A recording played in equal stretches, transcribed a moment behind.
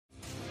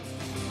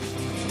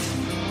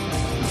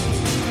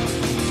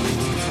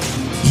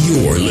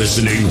You're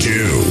listening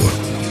to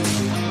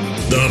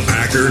the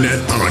Packernet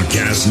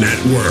Podcast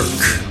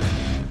Network.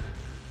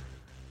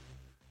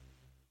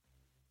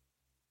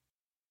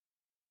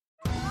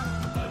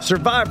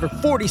 Survivor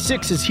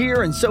 46 is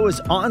here, and so is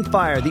On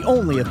Fire, the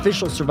only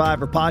official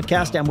Survivor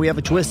podcast, and we have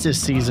a twist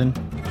this season.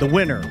 The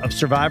winner of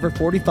Survivor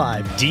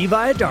 45, Dee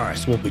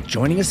Valladares, will be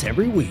joining us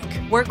every week.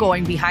 We're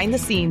going behind the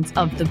scenes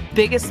of the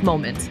biggest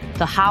moments,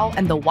 the how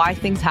and the why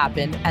things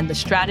happen, and the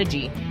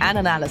strategy and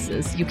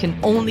analysis you can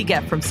only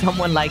get from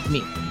someone like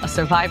me, a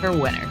Survivor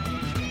winner.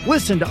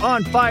 Listen to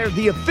On Fire,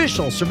 the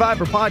official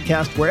Survivor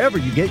podcast, wherever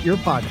you get your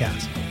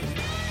podcasts.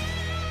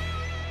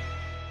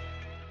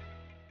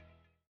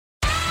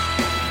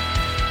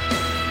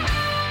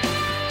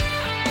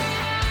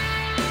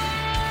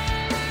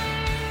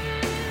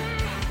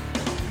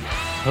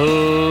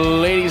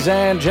 Ladies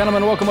and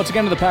gentlemen, welcome once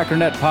again to the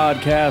Packernet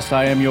Podcast.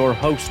 I am your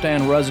host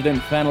and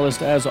resident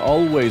panelist, as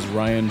always,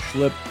 Ryan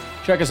Schlip.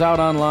 Check us out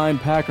online,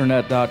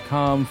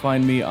 packernet.com.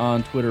 Find me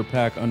on Twitter,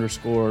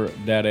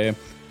 pack_daddy.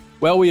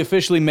 Well, we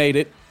officially made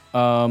it.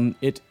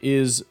 It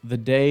is the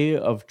day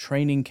of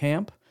training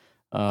camp.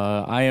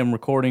 I am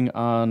recording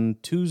on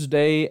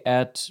Tuesday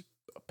at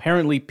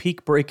apparently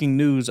peak breaking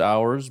news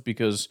hours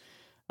because,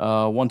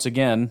 once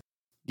again,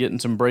 getting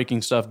some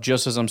breaking stuff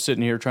just as I'm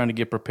sitting here trying to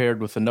get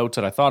prepared with the notes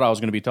that I thought I was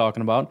going to be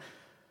talking about.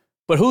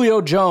 But Julio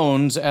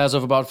Jones, as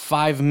of about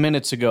 5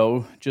 minutes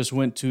ago, just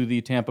went to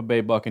the Tampa Bay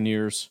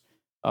Buccaneers.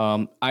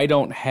 I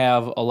don't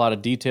have a lot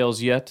of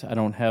details yet. I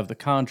don't have the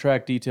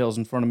contract details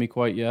in front of me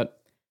quite yet.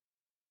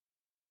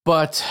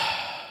 But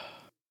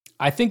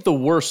I think the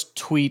worst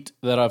tweet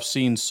that I've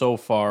seen so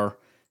far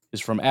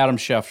is from Adam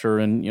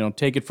Schefter, and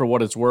take it for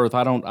what it's worth.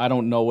 I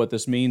don't know what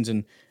this means,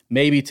 and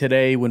maybe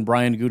today when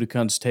Brian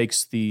Gutekunst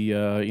takes the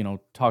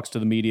talks to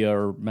the media,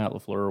 or Matt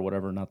LaFleur or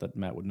whatever, not that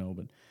Matt would know,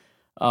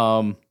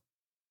 but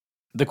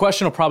the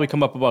question will probably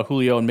come up about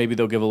Julio, and maybe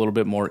they'll give a little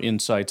bit more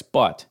insights.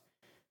 But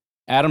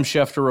Adam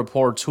Schefter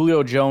reports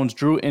Julio Jones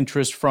drew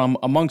interest from,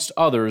 amongst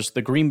others,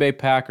 the Green Bay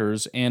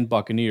Packers and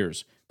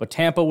Buccaneers, but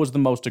Tampa was the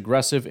most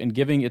aggressive in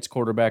giving its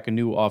quarterback a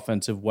new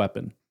offensive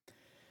weapon.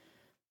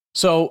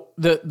 So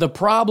the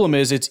problem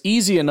is, it's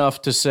easy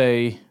enough to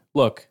say,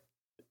 look,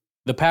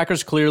 the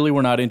Packers clearly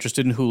were not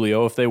interested in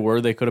Julio. If they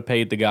were, they could have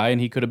paid the guy and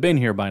he could have been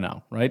here by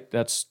now, right?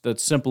 That's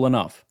simple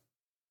enough.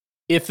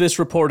 If this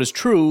report is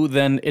true,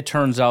 then it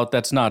turns out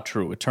that's not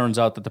true. It turns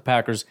out that the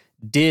Packers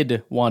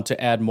did want to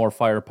add more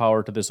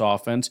firepower to this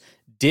offense,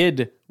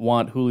 did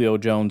want Julio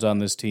Jones on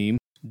this team,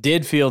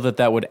 did feel that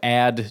that would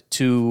add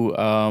to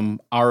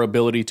our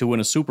ability to win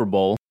a Super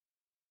Bowl,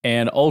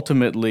 and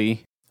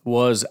ultimately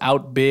was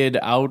outbid,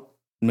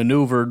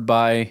 outmaneuvered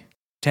by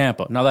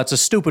Tampa. Now, that's a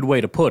stupid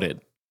way to put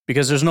it,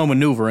 because there's no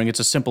maneuvering.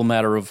 It's a simple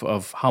matter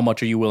of how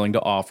much are you willing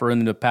to offer,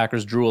 and the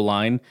Packers drew a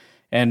line,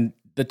 and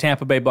the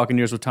Tampa Bay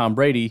Buccaneers with Tom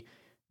Brady,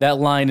 that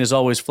line is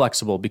always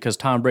flexible because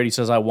Tom Brady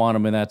says, I want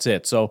him, and that's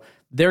it. So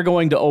they're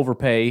going to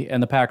overpay,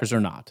 and the Packers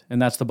are not,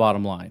 and that's the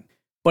bottom line.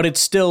 But it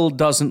still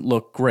doesn't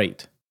look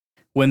great.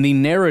 When the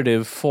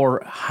narrative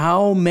for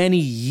how many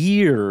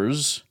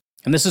years,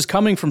 and this is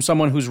coming from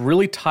someone who's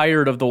really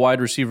tired of the wide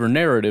receiver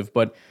narrative,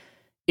 but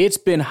it's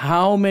been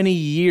how many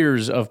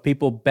years of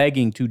people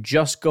begging to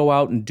just go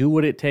out and do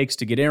what it takes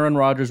to get Aaron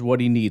Rodgers what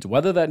he needs.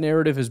 Whether that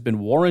narrative has been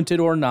warranted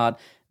or not,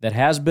 that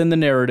has been the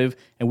narrative,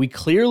 and we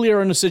clearly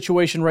are in a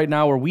situation right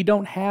now where we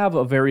don't have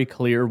a very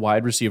clear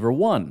wide receiver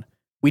one.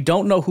 We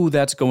don't know who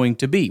that's going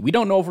to be. We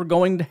don't know if we're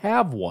going to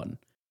have one.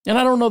 And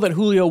I don't know that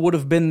Julio would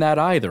have been that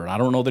either. I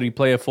don't know that he'd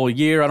play a full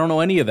year. I don't know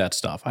any of that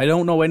stuff. I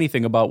don't know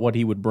anything about what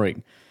he would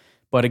bring.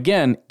 But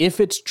again, if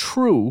it's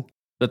true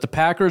that the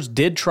Packers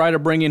did try to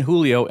bring in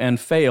Julio and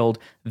failed,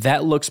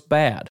 that looks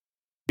bad.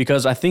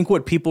 Because I think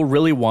what people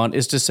really want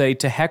is to say,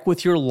 to heck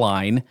with your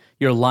line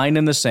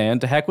in the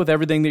sand, to heck with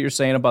everything that you're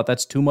saying about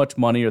that's too much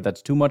money, or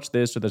that's too much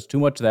this, or that's too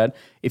much that.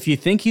 If you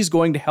think he's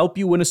going to help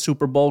you win a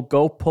Super Bowl,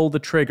 go pull the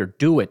trigger.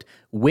 Do it.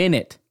 Win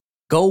it.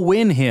 Go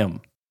win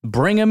him.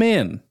 Bring him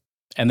in.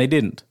 And they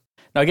didn't.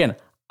 Now again,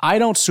 I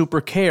don't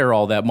super care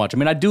all that much. I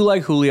mean, I do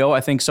like Julio.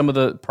 I think some of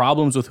the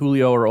problems with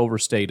Julio are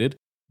overstated.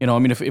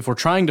 If we're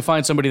trying to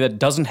find somebody that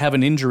doesn't have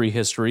an injury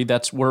history,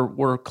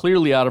 we're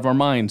clearly out of our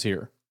minds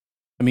here.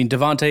 I mean,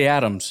 Davante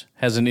Adams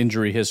has an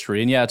injury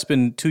history, and yeah, it's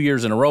been 2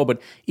 years in a row, but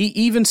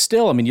even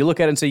still, I mean, you look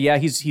at it and say, yeah,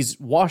 he's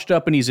washed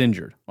up and he's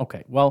injured.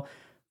 Okay, well,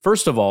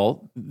 first of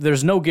all,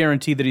 there's no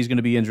guarantee that he's going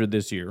to be injured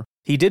this year.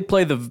 He did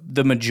play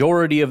the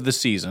majority of the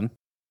season.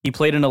 He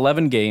played in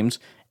 11 games,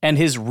 and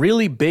his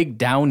really big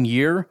down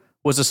year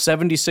was a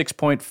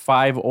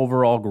 76.5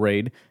 overall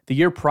grade. The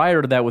year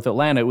prior to that with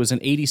Atlanta, it was an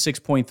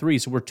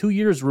 86.3, so we're 2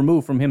 years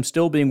removed from him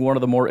still being one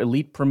of the more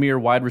elite premier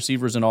wide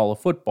receivers in all of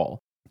football.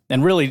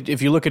 And really,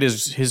 if you look at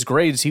his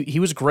grades, he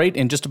was great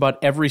in just about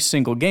every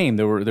single game.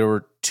 There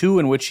were two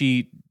in which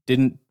he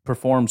didn't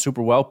perform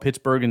super well,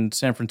 Pittsburgh and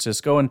San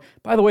Francisco. And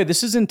by the way,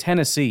 this is in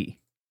Tennessee.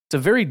 It's a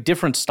very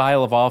different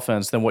style of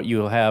offense than what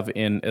you'll have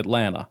in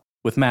Atlanta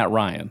with Matt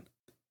Ryan.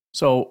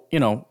 So,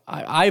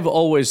 I've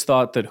always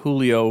thought that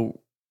Julio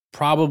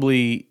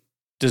probably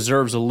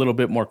deserves a little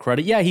bit more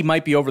credit. Yeah, he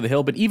might be over the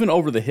hill, but even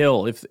over the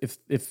hill,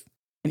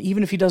 and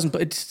even if he doesn't,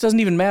 it doesn't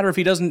even matter if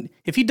he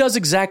does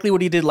exactly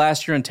what he did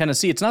last year in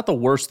Tennessee. It's not the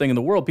worst thing in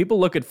the world. People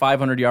look at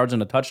 500 yards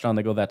and a touchdown,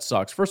 they go, that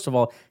sucks. First of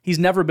all, he's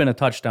never been a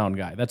touchdown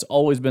guy. That's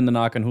always been the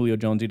knock on Julio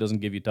Jones. He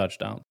doesn't give you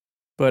touchdowns.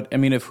 But, I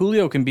mean, if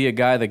Julio can be a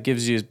guy that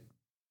gives you,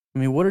 I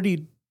mean, what did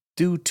he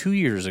do 2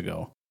 years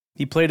ago?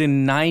 He played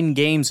in 9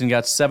 games and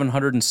got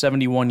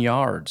 771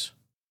 yards.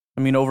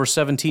 I mean, over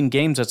 17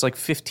 games, that's like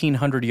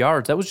 1,500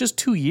 yards. That was just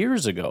 2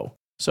 years ago.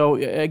 So,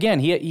 again,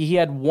 he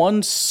had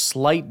one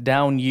slight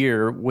down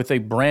year with a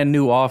brand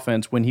new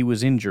offense when he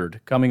was injured,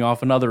 coming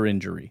off another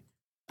injury.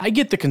 I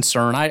get the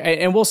concern,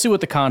 and we'll see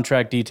what the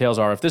contract details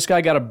are. If this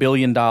guy got $1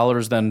 billion,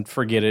 then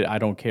forget it. I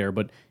don't care.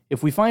 But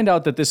if we find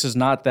out that this is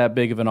not that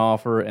big of an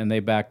offer and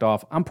they backed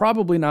off, I'm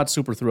probably not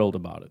super thrilled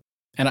about it.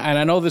 And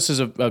I know this is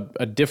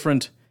a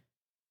different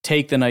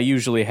take than I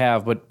usually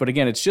have, but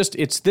again,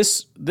 it's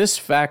this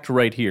fact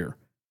right here.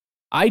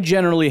 I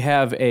generally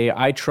have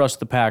I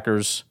trust the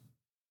Packers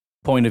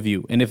point of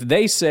view. And if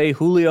they say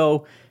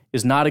Julio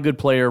is not a good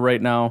player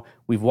right now,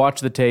 we've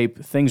watched the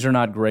tape, things are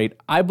not great,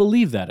 I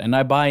believe that and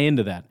I buy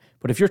into that.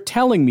 But if you're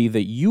telling me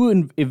that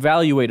you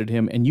evaluated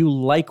him and you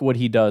like what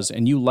he does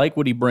and you like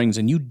what he brings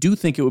and you do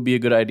think it would be a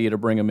good idea to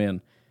bring him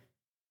in,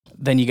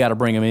 then you got to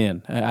bring him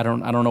in. I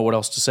don't know what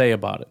else to say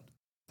about it.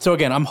 So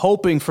again, I'm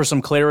hoping for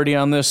some clarity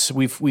on this.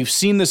 We've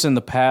seen this in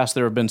the past.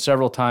 There have been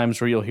several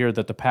times where you'll hear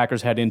that the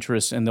Packers had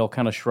interest and they'll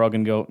kind of shrug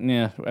and go,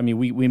 "Nah, I mean,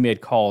 we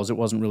made calls. It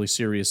wasn't really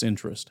serious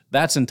interest."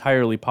 That's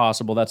entirely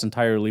possible. That's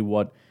entirely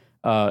what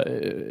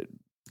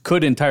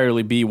could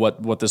entirely be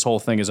what this whole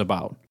thing is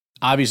about.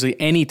 Obviously,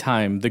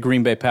 anytime the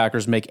Green Bay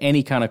Packers make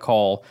any kind of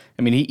call,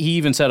 I mean, he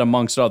even said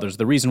amongst others,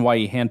 the reason why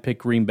he handpicked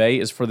Green Bay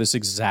is for this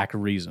exact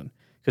reason.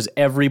 Because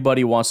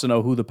everybody wants to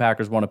know who the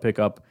Packers want to pick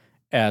up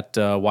at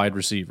wide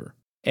receiver.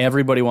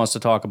 Everybody wants to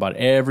talk about it.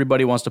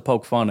 Everybody wants to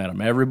poke fun at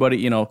them.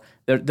 Everybody,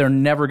 they're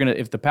never going to,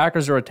 if the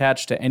Packers are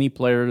attached to any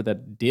player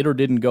that did or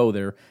didn't go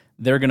there,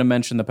 they're going to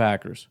mention the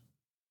Packers.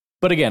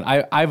 But again,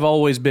 I've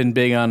always been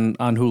big on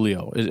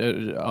Julio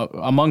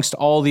amongst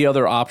all the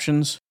other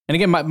options. And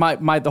again,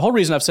 the whole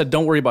reason I've said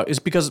don't worry about it is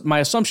because my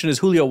assumption is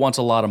Julio wants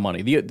a lot of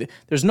money.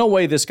 There's no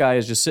way this guy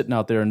is just sitting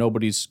out there and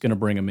nobody's going to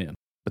bring him in.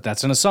 But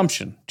that's an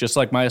assumption, just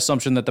like my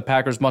assumption that the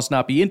Packers must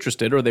not be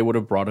interested or they would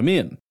have brought him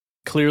in.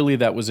 Clearly,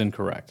 that was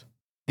incorrect.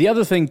 The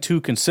other thing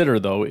to consider,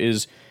 though,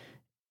 is,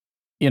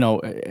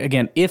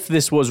 again, if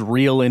this was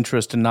real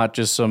interest and not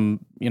just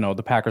some,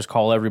 the Packers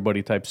call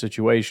everybody type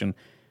situation,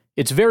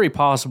 it's very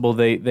possible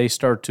they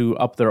start to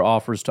up their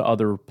offers to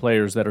other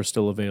players that are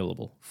still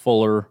available.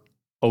 Fuller,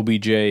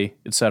 OBJ,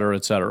 et cetera,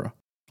 et cetera.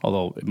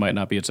 Although it might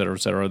not be et cetera,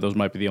 et cetera. Those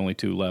might be the only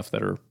two left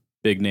that are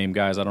big name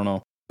guys. I don't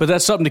know. But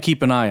that's something to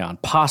keep an eye on.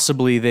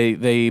 Possibly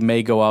they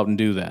may go out and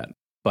do that.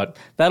 But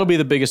that'll be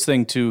the biggest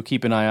thing to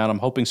keep an eye on. I'm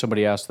hoping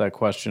somebody asked that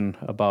question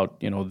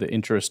about, the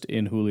interest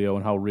in Julio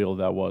and how real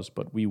that was,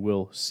 but we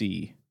will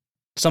see.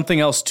 Something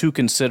else to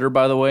consider,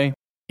 by the way,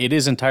 it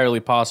is entirely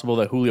possible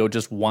that Julio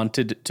just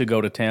wanted to go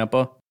to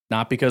Tampa,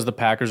 not because the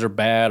Packers are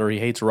bad or he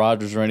hates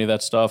Rodgers or any of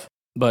that stuff,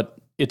 but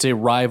it's a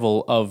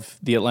rival of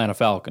the Atlanta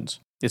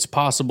Falcons. It's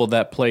possible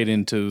that played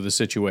into the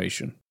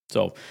situation.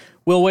 So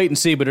we'll wait and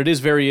see, but it is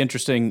very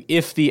interesting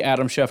if the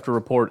Adam Schefter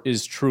report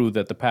is true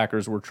that the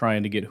Packers were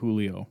trying to get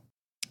Julio.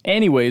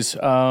 Anyways,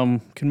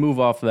 can move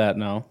off that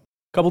now. A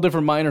couple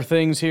different minor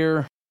things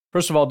here.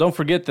 First of all, don't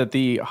forget that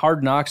the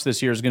Hard Knocks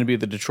this year is going to be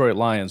the Detroit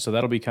Lions, so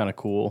that'll be kind of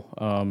cool.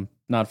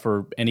 Not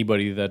for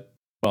anybody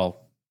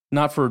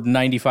not for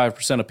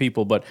 95% of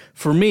people, but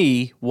for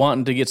me,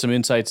 wanting to get some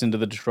insights into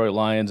the Detroit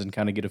Lions and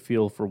kind of get a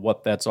feel for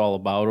what that's all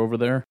about over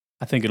there,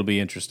 I think it'll be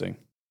interesting.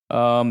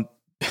 I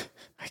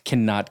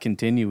cannot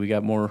continue. We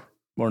got more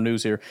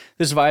news here.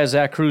 This is via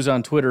Zach Cruz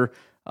on Twitter.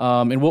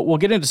 And we'll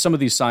get into some of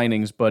these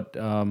signings, but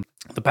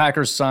the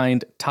Packers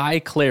signed Ty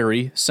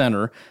Clary,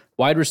 center,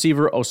 wide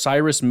receiver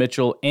Osiris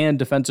Mitchell, and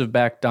defensive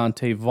back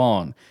Dante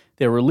Vaughn.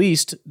 They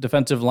released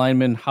defensive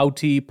lineman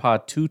Houti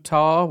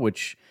Patuta,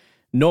 which,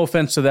 no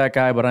offense to that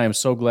guy, but I am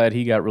so glad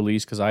he got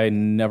released because I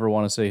never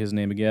want to say his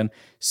name again.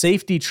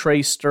 Safety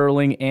Trey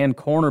Sterling and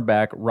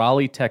cornerback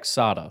Raleigh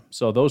Texada.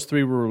 So those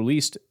three were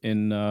released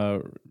in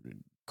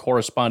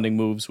corresponding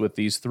moves with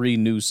these three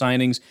new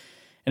signings.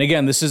 And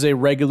again, this is a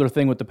regular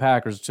thing with the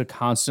Packers to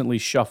constantly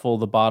shuffle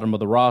the bottom of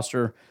the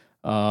roster.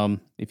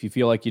 If you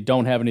feel like you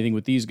don't have anything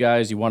with these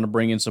guys, you want to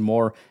bring in some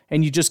more,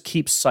 and you just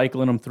keep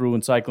cycling them through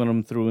and cycling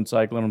them through and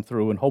cycling them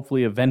through, and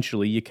hopefully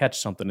eventually you catch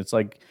something. It's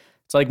like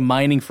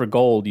mining for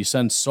gold. You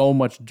send so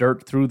much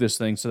dirt through this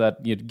thing so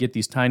that you get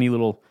these tiny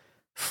little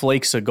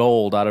flakes of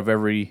gold out of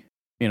every,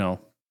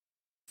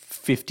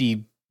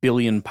 50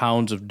 billion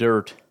pounds of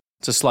dirt.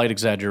 It's a slight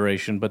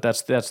exaggeration, but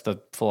that's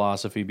the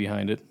philosophy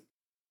behind it.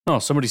 Oh,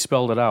 somebody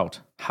spelled it out.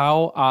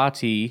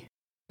 Houati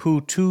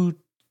Pututau.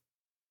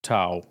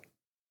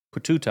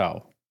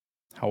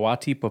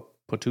 Houati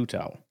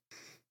Pututau.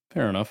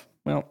 Fair enough.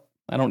 Well,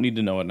 I don't need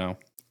to know it now.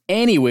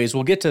 Anyways,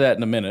 we'll get to that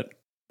in a minute.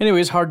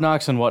 Anyways, Hard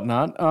Knocks and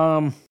whatnot.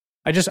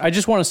 I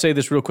just want to say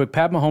this real quick.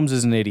 Pat Mahomes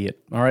is an idiot.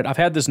 All right, I've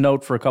had this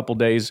note for a couple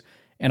days,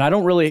 And I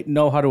don't really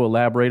know how to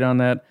elaborate on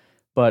that,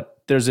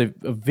 but there's a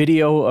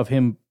video of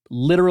him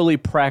literally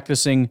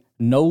practicing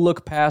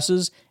no-look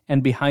passes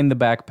and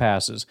behind-the-back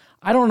passes.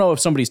 I don't know if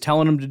somebody's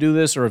telling him to do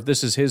this or if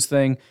this is his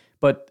thing,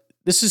 but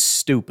this is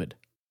stupid.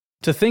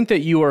 To think that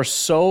you are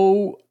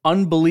so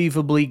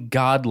unbelievably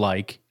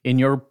godlike in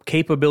your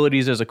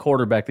capabilities as a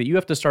quarterback that you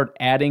have to start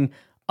adding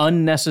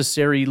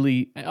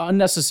unnecessarily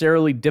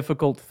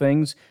difficult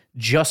things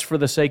just for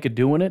the sake of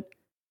doing it.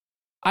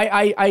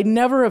 I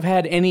never have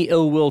had any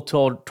ill will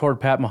toward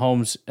Pat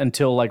Mahomes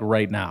until like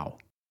right now.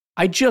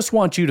 I just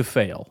want you to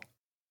fail.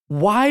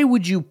 Why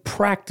would you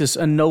practice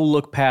a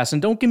no-look pass? And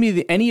don't give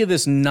me any of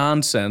this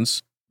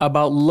nonsense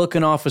about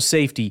looking off a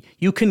safety.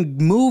 You can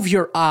move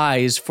your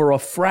eyes for a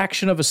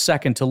fraction of a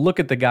second to look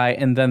at the guy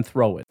and then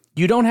throw it.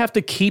 You don't have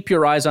to keep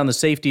your eyes on the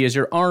safety as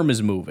your arm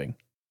is moving.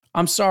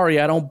 I'm sorry,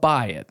 I don't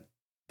buy it.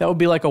 That would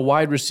be like a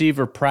wide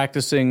receiver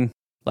practicing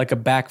like a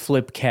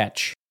backflip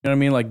catch. You know what I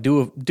mean? Like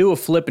do a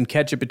flip and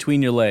catch it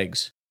between your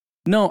legs.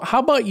 No, how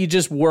about you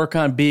just work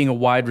on being a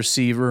wide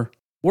receiver?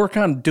 Work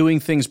on doing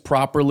things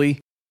properly.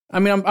 I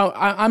mean,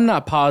 I'm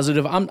not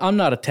positive. I'm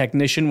not a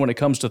technician when it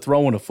comes to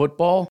throwing a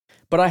football,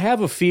 but I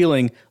have a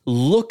feeling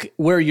look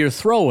where you're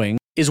throwing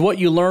is what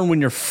you learn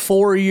when you're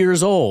 4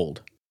 years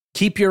old.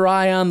 Keep your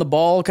eye on the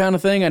ball kind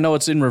of thing. I know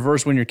it's in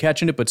reverse when you're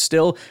catching it, but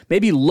still,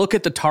 maybe look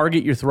at the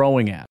target you're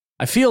throwing at.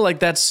 I feel like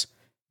that's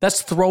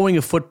throwing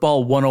a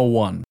football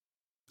 101.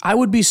 I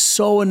would be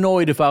so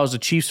annoyed if I was a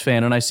Chiefs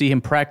fan and I see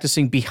him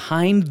practicing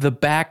behind the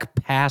back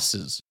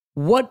passes.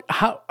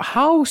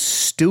 How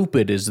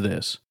stupid is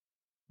this?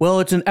 Well,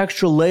 it's an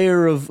extra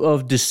layer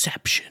of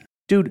deception.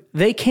 Dude,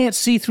 they can't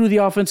see through the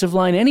offensive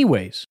line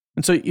anyways.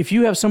 And so if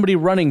you have somebody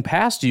running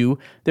past you,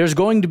 there's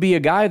going to be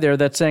a guy there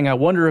that's saying, I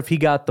wonder if he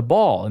got the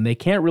ball, and they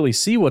can't really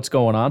see what's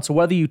going on. So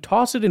whether you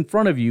toss it in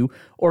front of you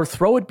or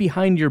throw it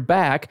behind your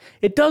back,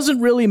 it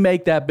doesn't really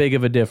make that big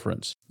of a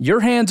difference.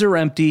 Your hands are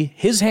empty,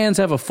 his hands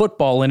have a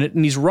football in it,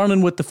 and he's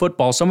running with the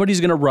football.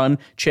 Somebody's going to run,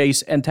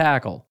 chase, and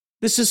tackle.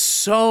 This is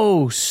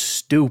so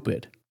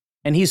stupid.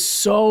 And he's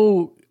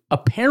so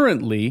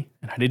apparently,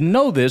 and I didn't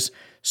know this,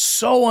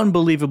 so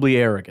unbelievably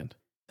arrogant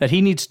that he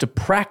needs to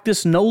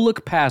practice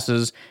no-look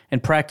passes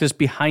and practice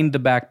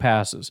behind-the-back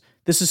passes.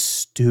 This is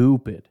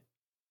stupid.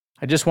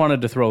 I just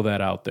wanted to throw that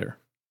out there.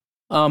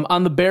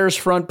 On the Bears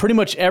front, pretty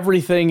much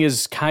everything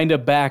is kind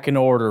of back in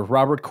order.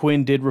 Robert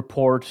Quinn did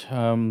report.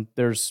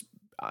 There's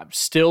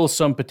still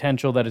some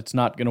potential that it's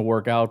not going to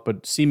work out,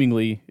 but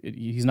seemingly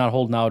he's not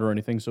holding out or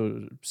anything,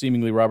 so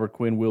seemingly Robert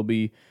Quinn will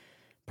be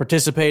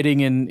participating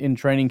in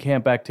training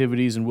camp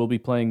activities and will be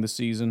playing the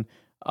season.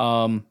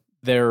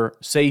 Their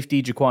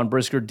safety, Jaquan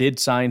Brisker, did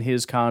sign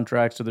his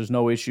contract, so there's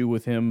no issue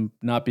with him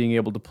not being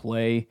able to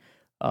play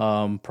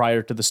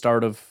prior to the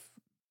start of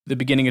the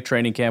beginning of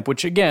training camp,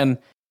 which, again,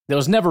 there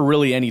was never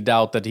really any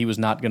doubt that he was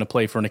not going to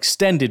play for an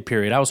extended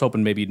period. I was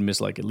hoping maybe he'd miss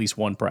like at least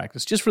one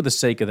practice, just for the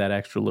sake of that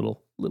extra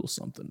little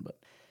something.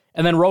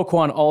 And then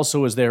Roquan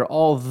also is there,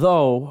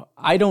 although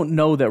I don't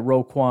know that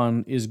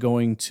Roquan is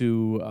going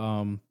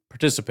to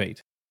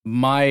participate.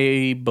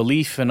 My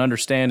belief and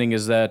understanding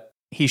is that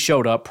he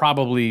showed up,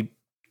 probably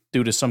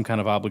due to some kind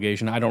of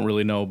obligation. I don't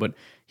really know, but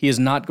he is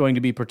not going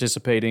to be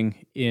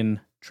participating in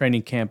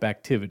training camp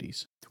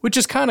activities, which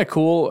is kind of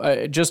cool.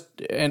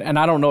 And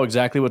I don't know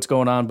exactly what's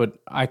going on, but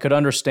I could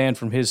understand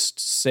from his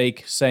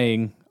sake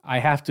saying, I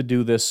have to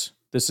do this.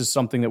 This is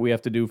something that we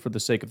have to do for the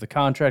sake of the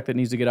contract that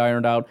needs to get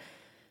ironed out.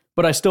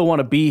 But I still want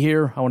to be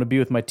here. I want to be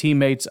with my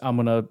teammates. I'm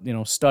going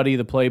to, study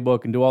the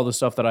playbook and do all the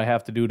stuff that I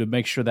have to do to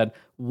make sure that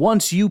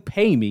once you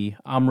pay me,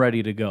 I'm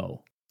ready to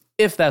go.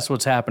 If that's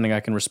what's happening, I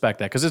can respect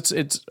that, because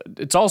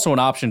it's also an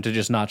option to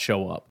just not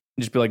show up.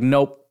 Just be like,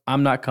 nope,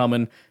 I'm not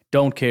coming,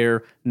 don't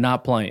care,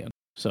 not playing.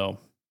 So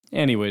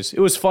anyways,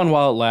 it was fun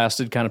while it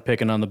lasted, kind of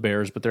picking on the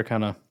Bears, but they're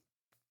kind of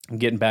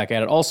getting back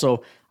at it.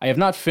 Also, I have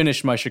not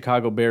finished my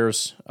Chicago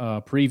Bears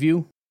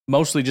preview,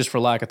 mostly just for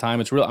lack of time.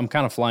 I'm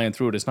kind of flying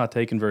through it. It's not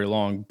taking very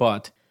long,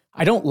 but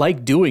I don't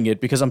like doing it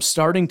because I'm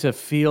starting to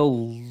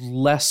feel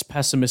less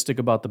pessimistic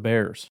about the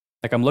Bears.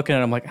 Like, I'm looking at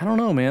it, I'm like, I don't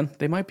know, man.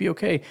 They might be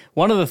okay.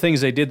 One of the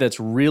things they did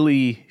that's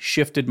really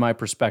shifted my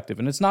perspective,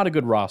 and it's not a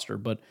good roster,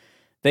 but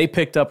they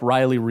picked up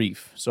Riley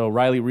Reif. So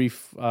Riley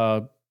Reif,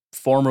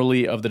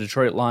 formerly of the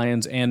Detroit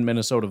Lions and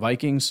Minnesota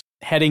Vikings,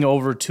 heading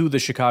over to the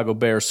Chicago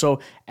Bears.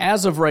 So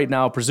as of right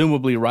now,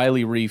 presumably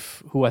Riley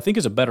Reif, who I think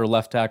is a better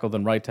left tackle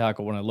than right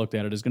tackle when I looked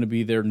at it, is going to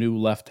be their new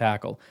left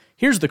tackle.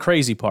 Here's the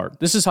crazy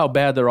part. This is how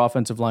bad their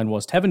offensive line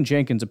was. Tevin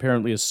Jenkins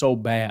apparently is so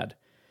bad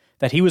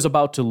that he was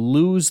about to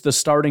lose the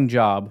starting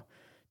job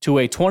to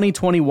a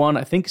 2021,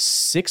 I think,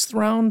 6th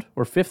round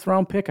or 5th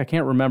round pick. I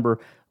can't remember.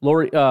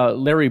 Larry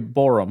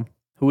Borom,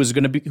 who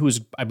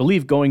is, I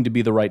believe, going to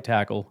be the right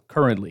tackle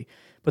currently.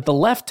 But the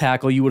left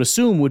tackle, you would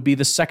assume, would be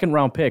the 2nd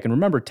round pick. And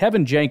remember,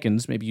 Tevin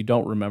Jenkins, maybe you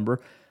don't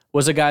remember,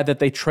 was a guy that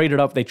they traded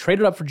up. They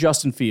traded up for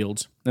Justin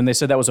Fields, and they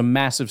said that was a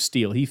massive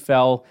steal. He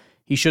fell.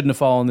 He shouldn't have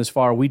fallen this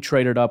far. We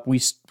traded up. We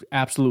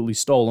absolutely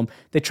stole him.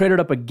 They traded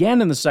up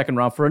again in the 2nd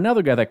round for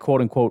another guy that,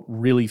 quote-unquote,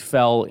 really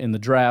fell in the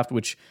draft,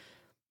 which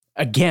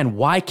again,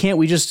 why can't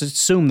we just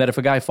assume that if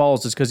a guy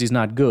falls, it's because he's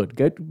not good?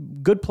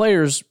 Good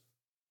players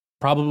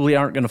probably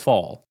aren't going to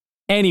fall.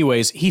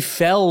 Anyways, he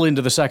fell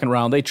into the second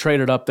round. They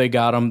traded up. They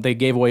got him. They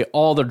gave away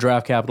all their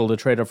draft capital to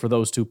trade up for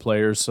those two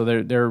players. So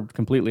they're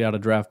completely out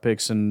of draft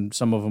picks, and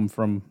some of them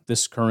from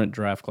this current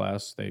draft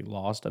class they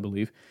lost, I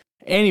believe.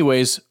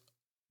 Anyways,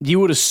 you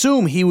would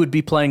assume he would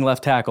be playing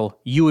left tackle.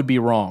 You would be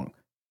wrong.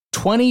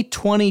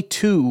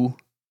 2022,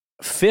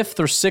 fifth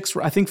or sixth,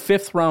 I think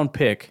fifth round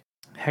pick.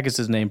 Heck is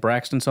his name?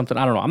 Braxton something?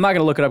 I don't know. I'm not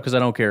going to look it up because I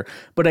don't care.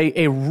 But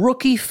a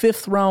rookie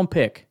fifth round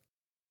pick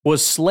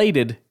was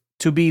slated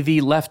to be the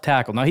left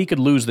tackle. Now, he could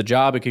lose the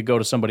job. It could go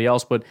to somebody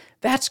else, but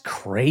that's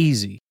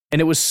crazy. And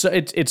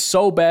it's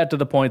so bad to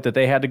the point that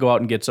they had to go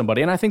out and get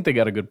somebody, and I think they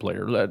got a good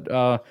player.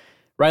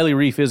 Riley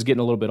Reiff is getting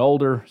a little bit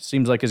older.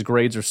 Seems like his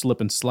grades are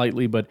slipping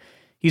slightly, but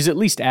he's at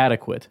least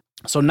adequate.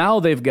 So now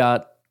they've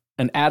got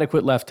an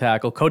adequate left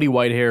tackle. Cody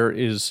Whitehair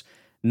is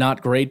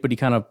not great, but he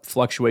kind of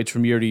fluctuates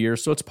from year to year,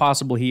 so it's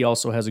possible he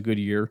also has a good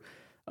year.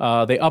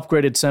 They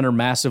upgraded center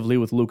massively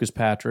with Lucas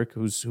Patrick,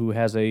 who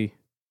has a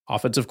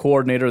offensive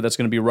coordinator that's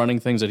going to be running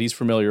things that he's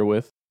familiar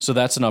with. So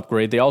that's an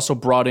upgrade. They also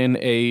brought in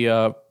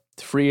a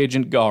free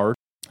agent guard.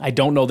 I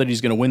don't know that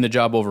he's going to win the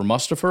job over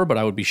Mustipher, but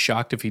I would be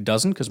shocked if he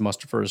doesn't because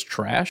Mustipher is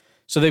trash.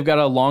 So they've got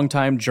a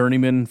longtime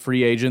journeyman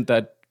free agent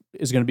that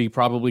is going to be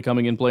probably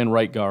coming in playing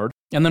right guard.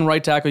 And then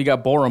right tackle, you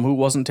got Borum, who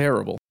wasn't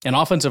terrible. And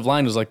offensive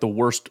line is like the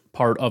worst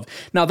part of...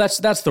 Now, that's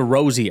the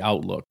rosy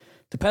outlook.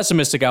 The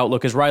pessimistic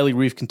outlook is Riley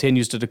Reiff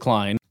continues to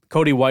decline.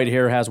 Cody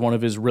Whitehair has one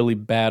of his really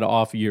bad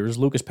off years.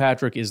 Lucas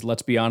Patrick is,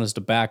 let's be honest,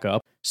 a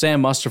backup.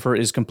 Sam Mustipher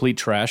is complete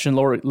trash. And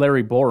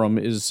Larry Borum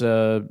is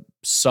a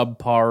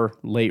subpar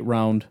late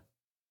round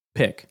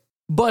pick.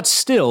 But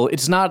still,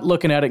 it's not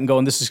looking at it and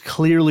going, this is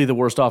clearly the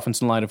worst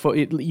offensive line.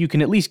 You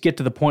can at least get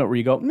to the point where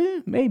you go,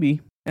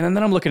 maybe. And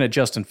then I'm looking at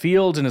Justin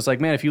Fields, and it's like,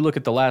 man, if you look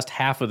at the last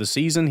half of the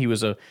season, he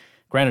was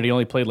granted, he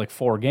only played like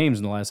 4 games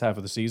in the last half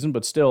of the season,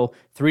 but still,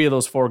 3 of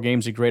those 4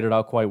 games he graded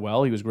out quite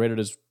well. He was graded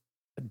as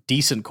a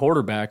decent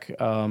quarterback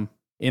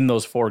in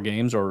those 4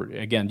 games, or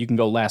again, you can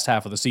go last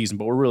half of the season,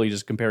 but we're really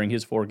just comparing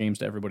his 4 games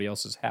to everybody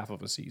else's half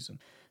of a season.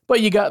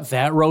 But you got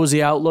that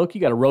rosy outlook.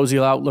 You got a rosy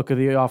outlook of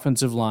the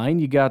offensive line.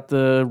 You got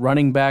the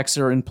running backs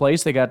that are in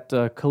place. They got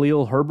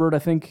Khalil Herbert, I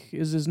think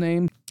is his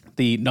name.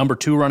 The number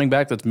 2 running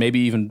back that's maybe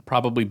even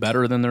probably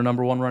better than their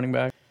number 1 running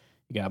back.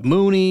 You got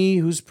Mooney,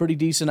 who's pretty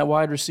decent at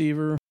wide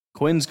receiver.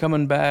 Quinn's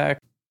coming back.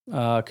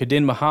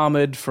 Kadin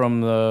Muhammad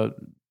from the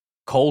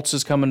Colts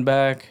is coming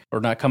back. Or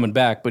not coming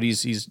back, but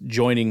he's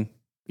joining,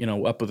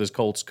 up with his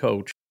Colts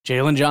coach.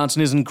 Jalen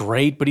Johnson isn't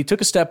great, but he took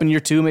a step in year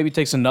 2, maybe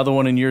takes another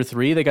one in year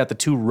 3. They got the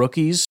 2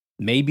 rookies.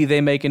 Maybe they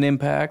make an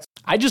impact.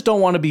 I just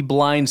don't want to be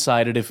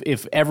blindsided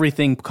if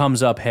everything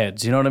comes up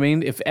heads. You know what I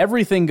mean? If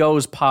everything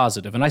goes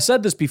positive. And I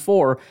said this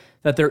before,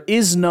 that there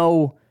is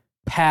no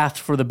path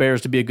for the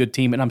Bears to be a good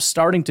team, and I'm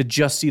starting to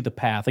just see the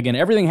path. Again,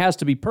 everything has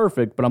to be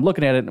perfect, but I'm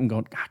looking at it and I'm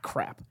going,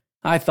 crap.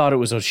 I thought it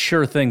was a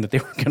sure thing that they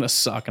were going to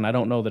suck, and I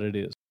don't know that it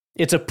is.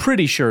 It's a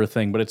pretty sure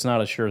thing, but it's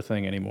not a sure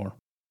thing anymore.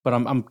 But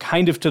I'm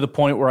kind of to the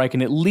point where I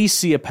can at least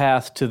see a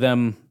path to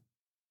them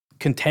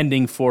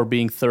contending for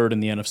being 3rd in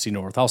the NFC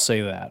North. I'll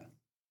say that.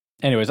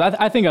 Anyways,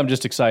 I think I'm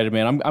just excited,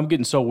 man. I'm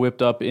getting so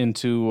whipped up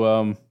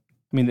into,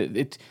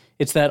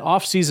 it's that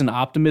off-season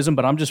optimism,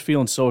 but I'm just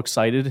feeling so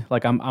excited.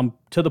 Like I'm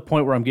to the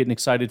point where I'm getting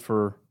excited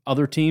for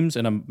other teams,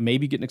 and I'm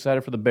maybe getting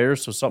excited for the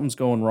Bears, so something's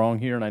going wrong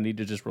here, and I need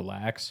to just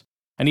relax.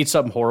 I need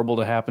something horrible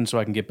to happen so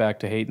I can get back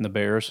to hating the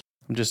Bears.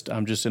 I'm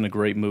just in a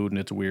great mood, and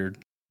it's weird.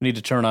 I need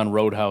to turn on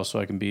Roadhouse so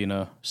I can be in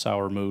a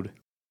sour mood.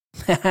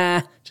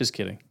 Just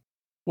kidding.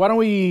 Why don't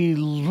we...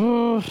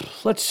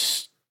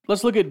 Let's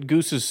look at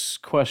Goose's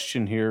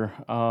question here.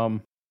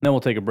 Then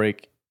we'll take a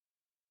break.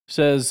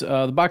 Says,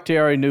 the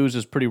Bakhtiari news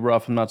is pretty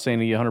rough. I'm not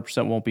saying he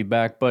 100% won't be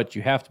back, but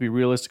you have to be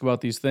realistic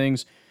about these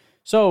things.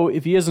 So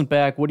if he isn't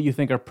back, what do you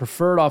think our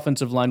preferred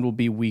offensive line will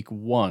be week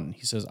 1?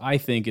 He says, I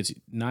think it's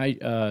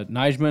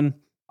Nijman,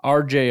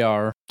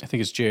 RJR, I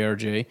think it's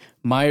JRJ,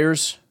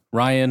 Myers,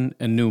 Ryan,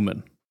 and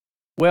Newman.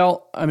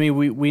 Well, I mean,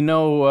 we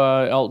know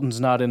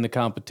Elton's not in the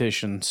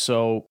competition,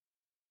 so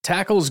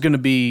tackle is going to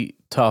be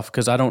tough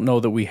because I don't know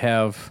that we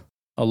have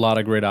a lot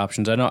of great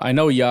options. I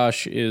know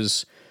Yash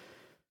is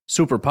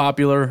super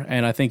popular,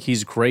 and I think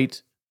he's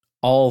great,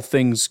 all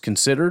things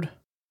considered.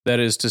 That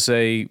is to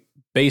say,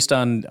 based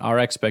on our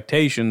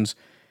expectations,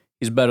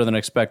 he's better than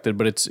expected,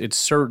 but it's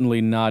certainly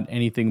not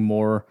anything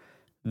more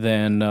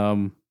than,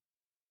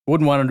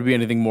 wouldn't want him to be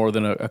anything more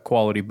than a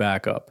quality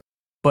backup.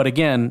 But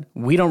again,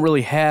 we don't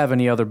really have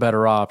any other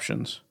better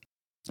options.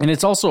 And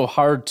it's also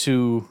hard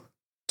to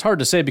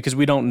say because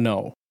we don't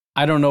know.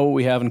 I don't know what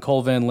we have in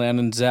Cole Van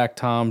Lanen, Zach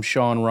Tom,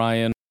 Sean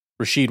Ryan,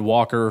 Rasheed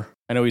Walker.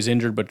 I know he's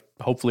injured, but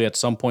hopefully at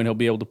some point he'll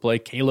be able to play.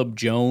 Caleb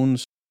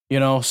Jones,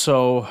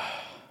 so,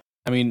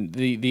 I mean,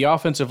 the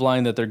offensive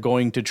line that they're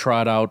going to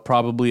trot out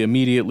probably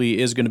immediately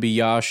is going to be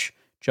Yash,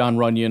 John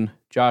Runyon,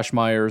 Josh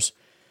Myers,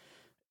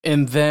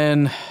 and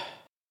then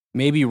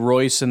maybe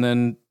Royce and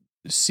then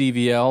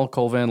CVL,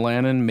 Cole Van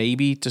Lanen,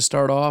 maybe to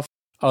start off.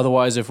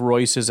 Otherwise, if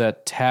Royce is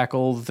at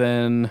tackle,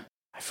 then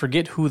I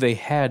forget who they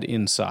had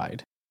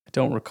inside. I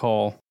don't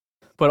recall.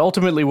 But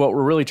ultimately, what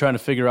we're really trying to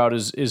figure out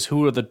is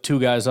who are the two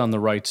guys on the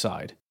right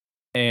side.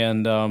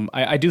 And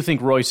I do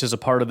think Royce is a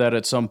part of that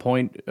at some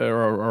point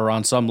or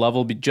on some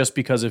level just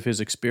because of his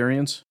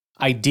experience.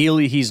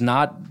 Ideally, he's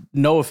not,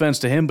 no offense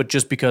to him, but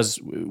just because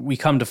we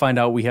come to find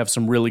out we have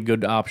some really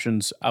good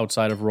options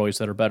outside of Royce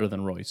that are better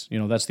than Royce.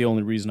 That's the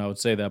only reason I would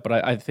say that.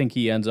 But I think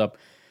he ends up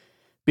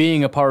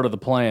being a part of the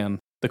plan.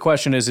 The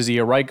question is he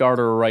a right guard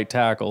or a right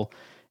tackle?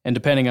 And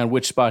depending on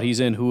which spot he's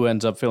in, who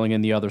ends up filling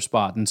in the other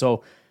spot. And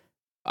so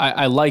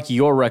I like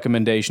your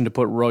recommendation to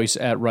put Royce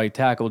at right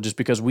tackle just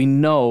because we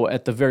know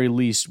at the very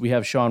least we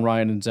have Sean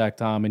Rhyan and Zach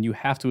Tom, and you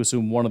have to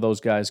assume one of those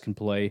guys can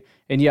play.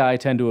 And yeah, I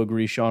tend to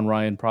agree Sean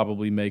Rhyan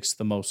probably makes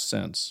the most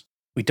sense.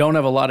 We don't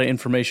have a lot of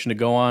information to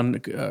go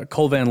on.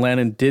 Cole Van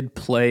Lanen did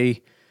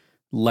play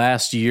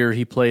last year.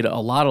 He played a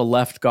lot of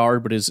left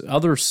guard, but his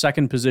other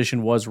second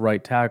position was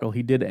right tackle.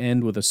 He did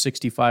end with a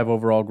 65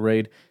 overall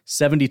grade,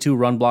 72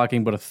 run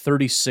blocking, but a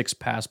 36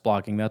 pass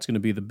blocking. That's going to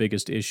be the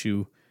biggest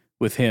issue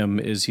with him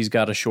is he's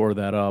got to shore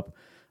that up,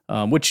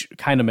 which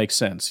kind of makes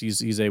sense.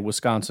 He's a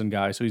Wisconsin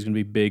guy, so he's going to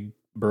be big,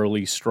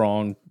 burly,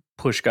 strong,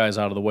 push guys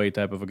out of the way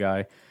type of a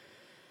guy.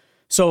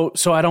 So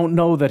I don't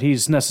know that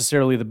he's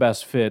necessarily the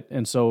best fit.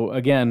 And so,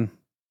 again,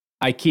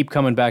 I keep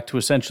coming back to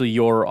essentially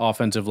your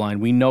offensive line.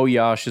 We know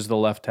Yash is the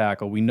left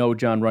tackle. We know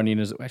Jon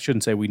Runyan is, I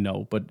shouldn't say we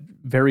know, but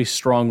very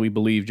strongly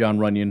believe Jon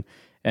Runyan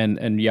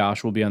and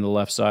Yash will be on the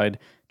left side.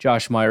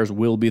 Josh Myers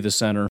will be the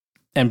center.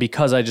 And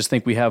because I just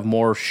think we have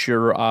more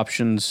sure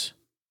options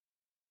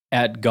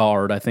at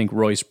guard, I think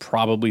Royce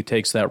probably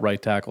takes that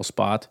right tackle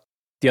spot.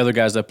 The other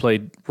guys that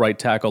played right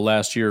tackle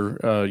last year,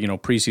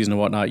 preseason and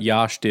whatnot,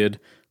 Yash did,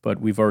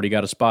 but we've already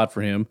got a spot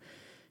for him.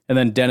 And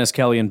then Dennis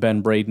Kelly and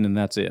Ben Braden, and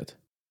that's it.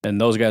 And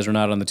those guys are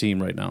not on the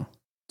team right now.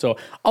 So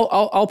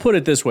I'll put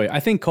it this way. I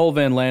think Cole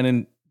Van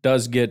Lanen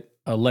does get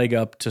a leg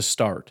up to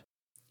start.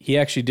 He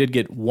actually did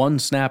get one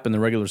snap in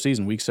the regular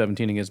season, Week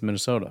 17 against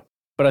Minnesota.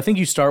 But I think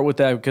you start with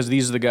that because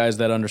these are the guys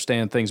that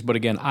understand things. But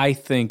again, I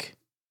think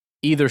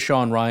either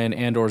Sean Rhyan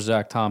and or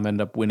Zach Tom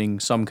end up winning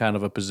some kind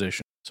of a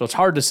position. So it's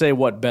hard to say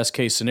what best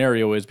case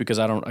scenario is because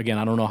I don't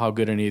know how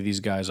good any of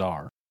these guys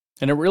are.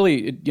 And it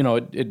really,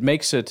 it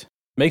makes it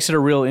a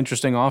real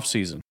interesting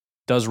offseason.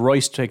 Does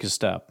Royce take a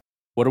step?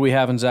 What do we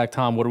have in Zach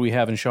Tom? What do we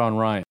have in Sean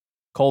Rhyan?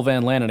 Cole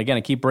Van Lanen, again,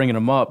 I keep bringing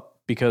him up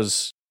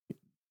because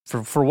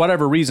for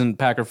whatever reason,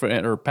 Packer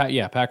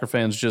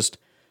fans just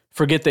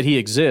forget that he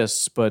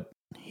exists, but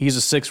he's a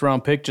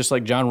 6th-round pick, just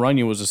like Jon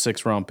Runyan was a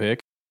 6th-round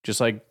pick,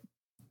 just like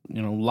a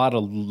lot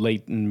of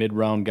late and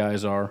mid-round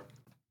guys are.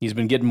 He's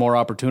been getting more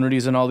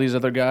opportunities than all these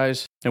other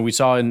guys, and we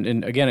saw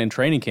in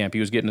training camp he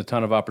was getting a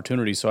ton of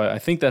opportunities. So I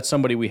think that's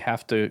somebody we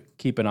have to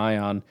keep an eye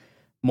on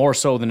more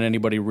so than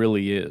anybody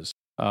really is.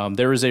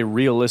 There is a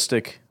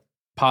realistic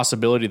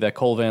possibility that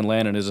Cole Van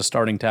Lanen is a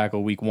starting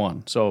tackle Week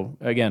 1. So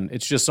again,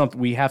 it's just something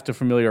we have to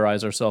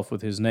familiarize ourselves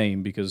with his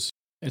name because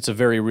it's a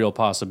very real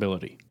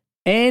possibility.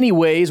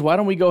 Anyways, why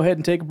don't we go ahead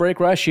and take a break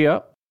right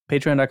here?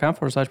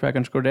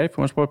 Patreon.com/Pack_Daddy for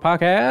One Sport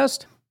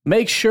Podcast.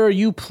 Make sure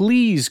you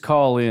please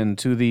call in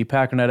to the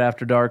Packernet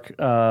After Dark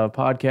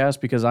podcast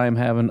because I am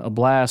having a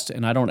blast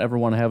and I don't ever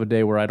want to have a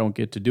day where I don't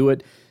get to do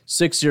it.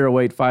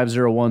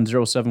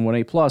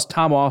 608-501-0718. Plus,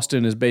 Tom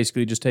Austin is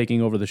basically just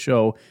taking over the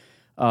show,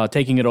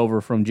 taking it over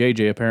from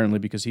JJ apparently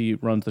because he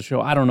runs the show.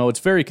 I don't know. It's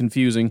very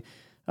confusing.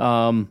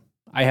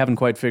 I haven't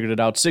quite figured it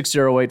out.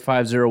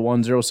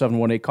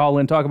 608-501-0718. Call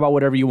in, talk about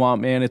whatever you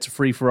want, man. It's a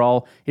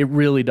free-for-all. It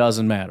really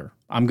doesn't matter.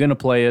 I'm going to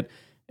play it,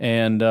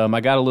 and I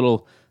got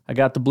the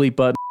bleep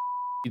button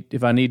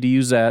if I need to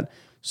use that.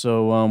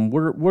 So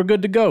we're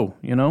good to go,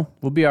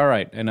 We'll be all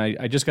right. And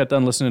I just got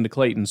done listening to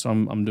Clayton, so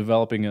I'm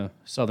developing a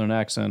Southern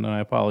accent, and I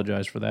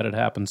apologize for that. It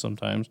happens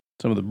sometimes.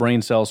 Some of the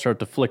brain cells start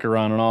to flicker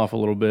on and off a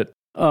little bit.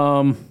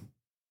 We'll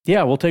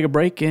take a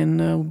break, and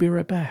we'll be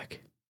right back.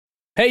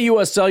 Hey,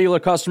 U.S. Cellular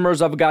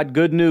customers, I've got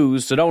good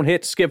news, so don't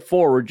hit skip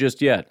forward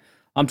just yet.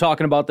 I'm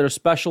talking about their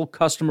special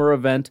customer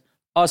event,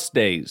 Us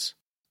Days.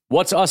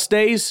 What's Us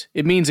Days?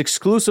 It means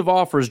exclusive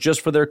offers just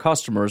for their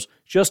customers,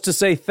 just to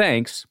say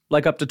thanks,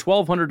 like up to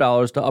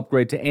 $1,200 to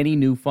upgrade to any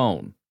new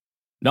phone.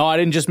 No, I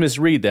didn't just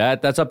misread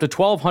that. That's up to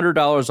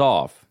 $1,200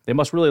 off. They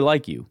must really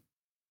like you.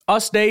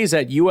 Us Days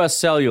at U.S.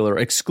 Cellular,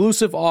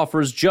 exclusive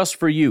offers just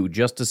for you,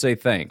 just to say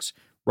thanks.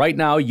 Right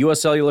now,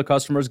 U.S. Cellular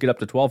customers get up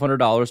to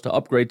 $1,200 to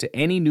upgrade to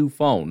any new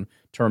phone.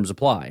 Terms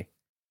apply.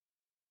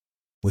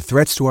 With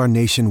threats to our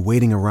nation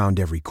waiting around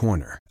every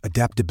corner,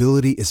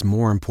 adaptability is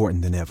more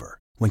important than ever.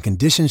 When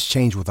conditions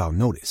change without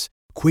notice,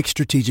 quick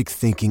strategic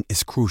thinking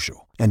is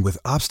crucial. And with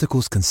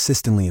obstacles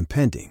consistently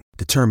impending,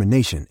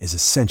 determination is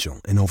essential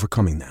in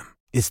overcoming them.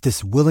 It's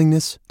this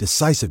willingness,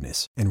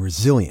 decisiveness, and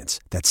resilience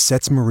that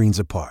sets Marines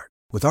apart.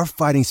 With our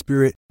fighting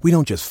spirit, we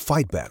don't just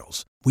fight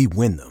battles, we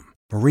win them.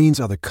 Marines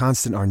are the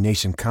constant our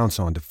nation counts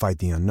on to fight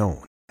the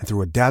unknown. And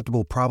through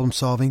adaptable problem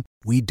solving,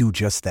 we do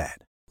just that.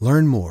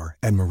 Learn more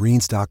at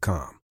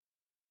Marines.com.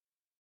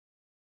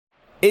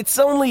 It's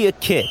only a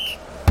kick,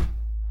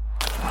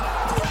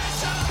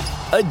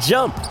 a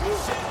jump,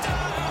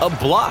 a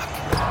block.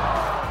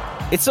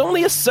 It's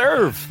only a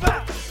serve.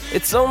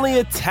 It's only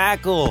a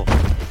tackle.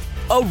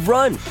 A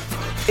run.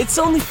 It's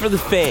only for the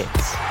fans.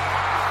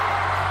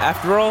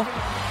 After all,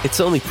 it's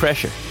only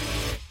pressure.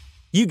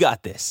 You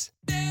got this.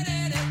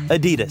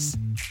 Adidas.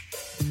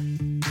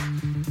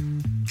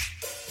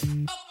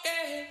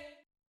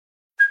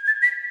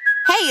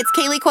 Hey, it's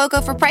Kaylee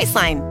Cuoco for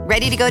Priceline.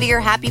 Ready to go to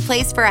your happy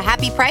place for a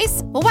happy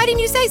price? Well, why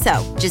didn't you say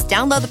so? Just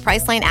download the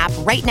Priceline app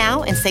right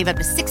now and save up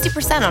to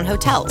 60% on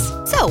hotels.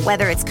 So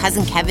whether it's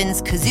Cousin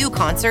Kevin's Kazoo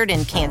Concert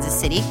in Kansas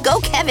City,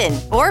 go Kevin,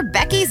 or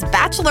Becky's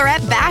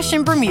Bachelorette Bash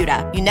in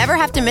Bermuda, you never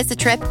have to miss a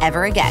trip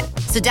ever again.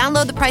 So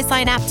download the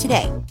Priceline app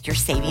today. Your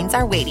savings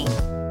are waiting.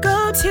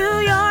 Go to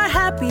your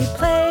happy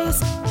place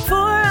for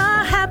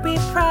a happy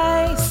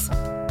price.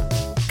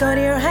 Go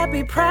to your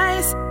happy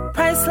price,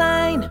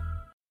 Priceline.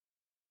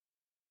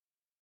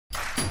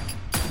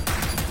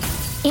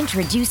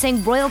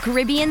 Introducing Royal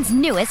Caribbean's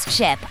newest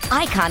ship,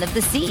 Icon of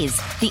the Seas,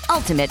 the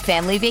ultimate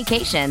family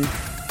vacation.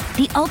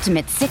 The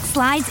ultimate 6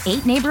 slides,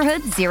 8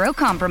 neighborhoods, 0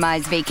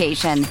 compromise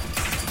vacation.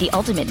 The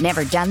ultimate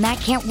never done that,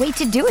 can't wait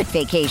to do it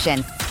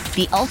vacation.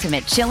 The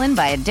ultimate chillin'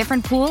 by a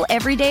different pool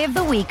every day of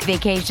the week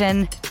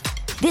vacation.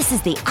 This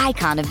is the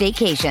Icon of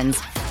vacations.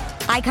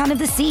 Icon of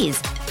the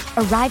Seas,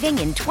 arriving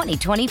in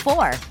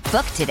 2024.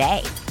 Book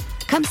today.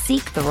 Come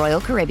seek the Royal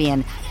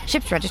Caribbean.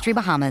 Ships Registry,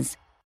 Bahamas.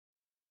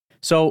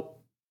 So,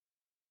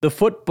 the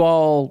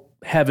football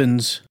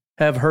heavens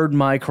have heard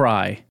my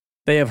cry.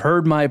 They have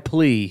heard my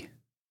plea.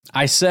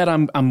 I said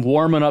I'm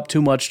warming up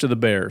too much to the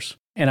Bears,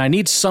 and I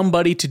need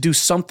somebody to do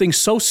something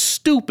so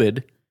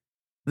stupid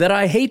that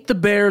I hate the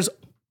Bears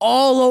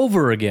all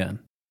over again.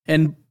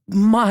 And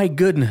my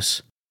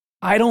goodness,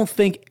 I don't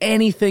think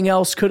anything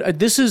else could.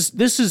 This is.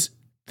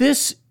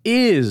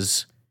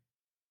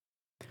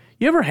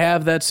 You ever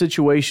have that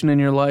situation in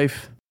your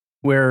life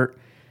where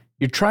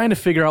you're trying to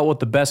figure out what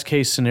the best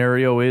case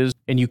scenario is,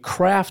 and you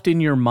craft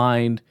in your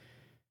mind,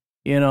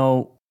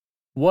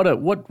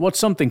 what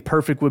something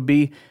perfect would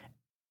be,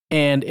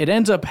 and it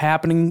ends up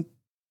happening,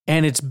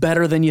 and it's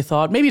better than you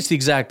thought. Maybe it's the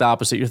exact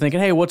opposite. You're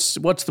thinking, hey, what's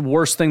the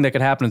worst thing that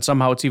could happen, and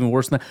somehow it's even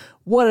worse than that.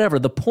 Whatever.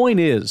 The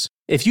point is,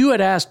 if you had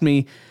asked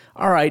me,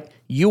 all right,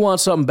 you want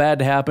something bad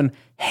to happen,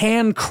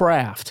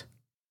 handcraft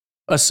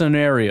a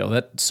scenario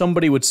that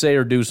somebody would say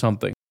or do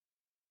something,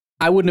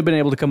 I wouldn't have been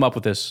able to come up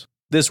with this.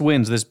 This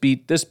wins. This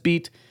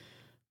beat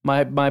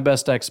my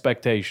best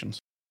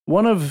expectations.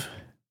 One of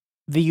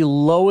the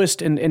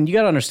lowest, and you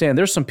got to understand,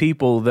 there's some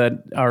people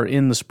that are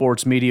in the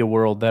sports media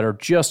world that are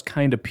just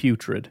kind of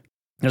putrid.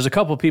 There's a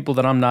couple of people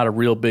that I'm not a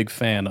real big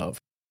fan of.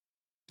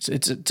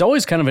 It's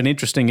always kind of an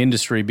interesting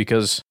industry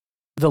because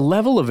the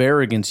level of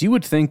arrogance, you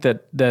would think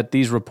that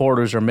these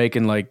reporters are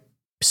making like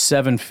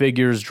 7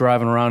 figures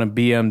driving around in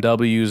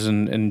BMWs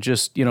and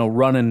just,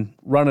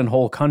 running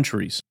whole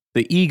countries.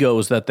 The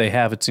egos that they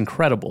have, it's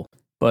incredible.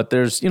 But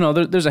there's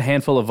a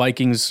handful of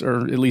Vikings, or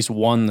at least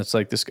one that's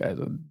like, this guy's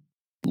a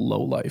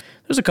low life.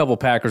 There's a couple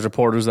Packers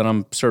reporters that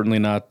I'm certainly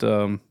not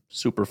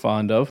super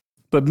fond of.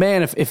 But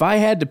man, if I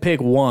had to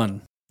pick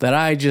one that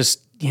I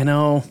just,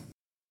 Hub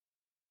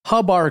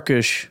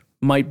Arkush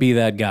might be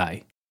that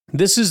guy.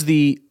 This is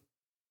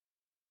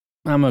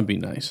I'm going to be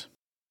nice.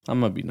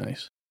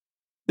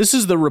 This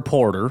is the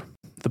reporter,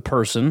 the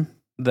person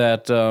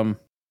that,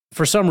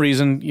 for some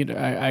reason,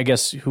 I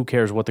guess who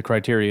cares what the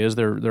criteria is?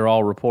 They're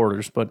all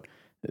reporters, but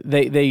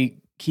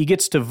he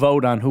gets to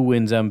vote on who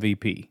wins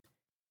MVP.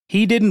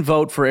 He didn't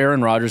vote for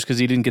Aaron Rodgers because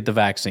he didn't get the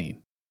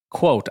vaccine.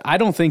 Quote, I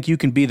don't think you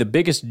can be the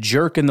biggest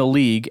jerk in the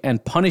league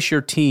and punish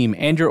your team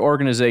and your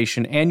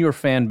organization and your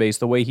fan base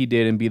the way he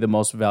did and be the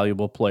most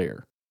valuable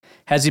player.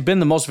 Has he been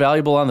the most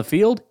valuable on the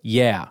field?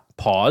 Yeah.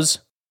 Pause.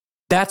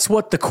 That's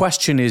what the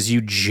question is,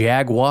 you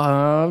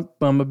jaguar. I'm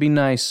going to be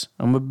nice.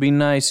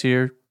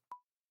 Here.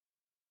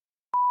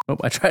 Oh,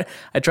 I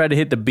tried to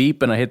hit the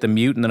beep and I hit the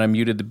mute and then I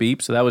muted the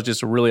beep. So that was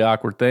just a really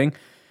awkward thing.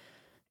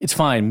 It's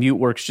fine. Mute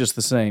works just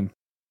the same.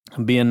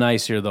 I'm being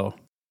nice here though.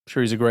 I'm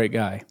sure he's a great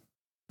guy.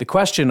 The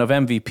question of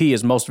MVP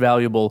is most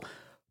valuable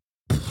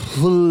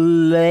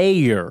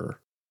player,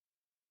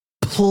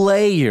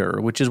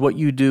 which is what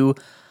you do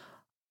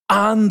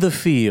on the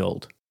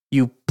field.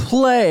 You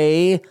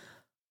play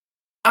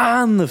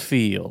on the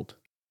field.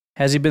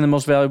 Has he been the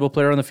most valuable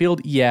player on the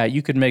field? Yeah,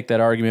 you could make that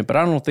argument, but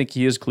I don't think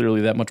he is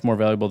clearly that much more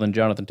valuable than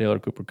Jonathan Taylor,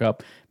 Cooper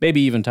Kupp, maybe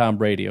even Tom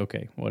Brady.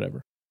 Okay,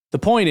 whatever. The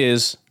point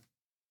is,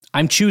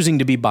 I'm choosing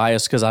to be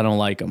biased because I don't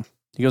like him.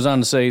 He goes on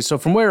to say, so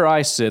from where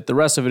I sit, the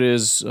rest of it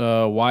is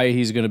why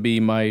he's going to be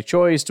my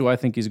choice. Do I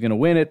think he's going to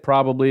win it?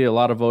 Probably. A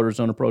lot of voters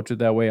don't approach it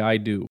that way. I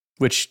do.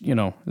 Which,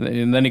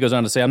 and then he goes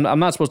on to say, I'm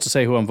not supposed to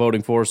say who I'm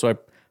voting for, so I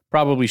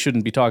probably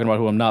shouldn't be talking about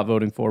who I'm not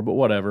voting for, but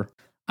whatever.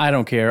 I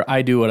don't care.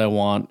 I do what I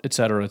want,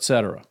 etc.,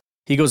 etc.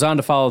 He goes on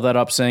to follow that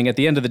up saying, at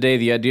the end of the day,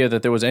 the idea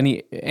that there was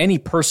any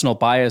personal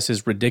bias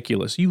is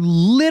ridiculous. You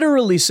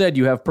literally said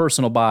you have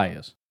personal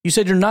bias. You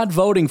said you're not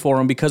voting for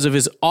him because of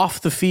his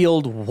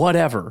off-the-field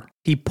whatever.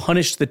 He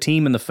punished the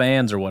team and the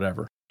fans or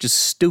whatever. Just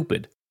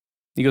stupid.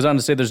 He goes on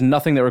to say there's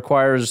nothing that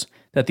requires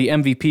that the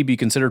MVP be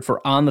considered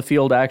for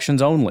on-the-field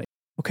actions only.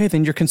 Okay,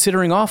 then you're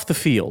considering off the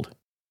field.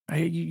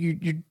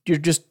 You're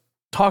just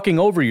talking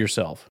over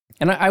yourself.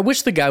 And I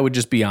wish the guy would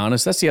just be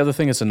honest. That's the other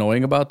thing that's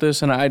annoying about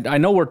this. And I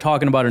know we're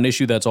talking about an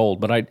issue that's old,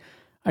 but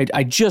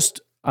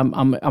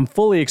I'm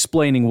fully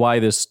explaining why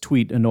this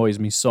tweet annoys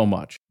me so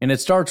much. And it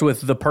starts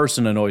with the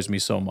person annoys me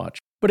so much.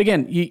 But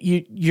again,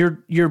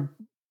 you're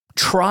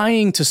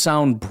trying to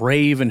sound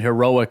brave and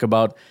heroic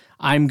about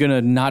I'm going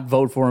to not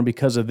vote for him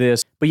because of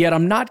this, but yet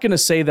I'm not going to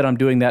say that I'm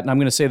doing that, and I'm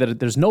going to say that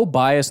there's no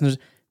bias. And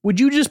would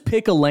you just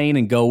pick a lane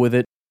and go with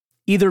it?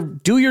 Either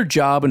do your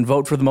job and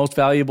vote for the most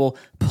valuable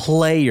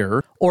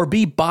player, or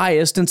be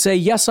biased and say,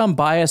 yes, I'm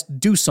biased,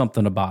 do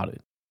something about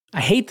it.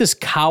 I hate this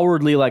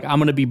cowardly, like, I'm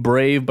going to be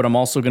brave, but I'm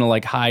also going to,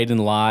 like, hide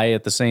and lie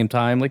at the same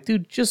time. Like,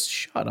 dude, just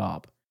shut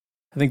up.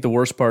 I think the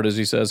worst part is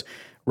he says,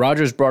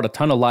 Rodgers brought a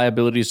ton of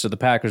liabilities to the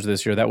Packers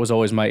this year. That was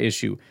always my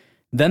issue.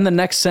 Then the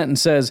next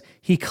sentence says,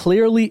 he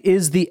clearly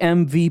is the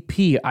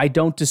MVP. I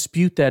don't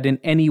dispute that in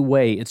any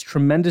way. It's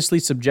tremendously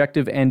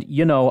subjective, and,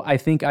 I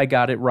think I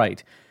got it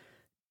right.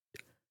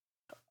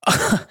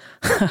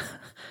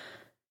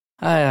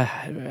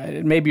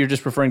 Maybe you're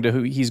just referring to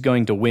who he's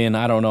going to win.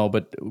 I don't know,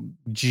 but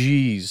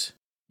geez.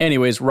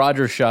 Anyways,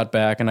 Rodgers shot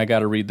back, and I got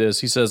to read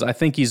this. He says, I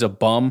think he's a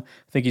bum.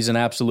 I think he's an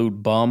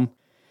absolute bum.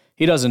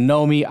 He doesn't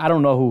know me. I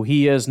don't know who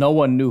he is. No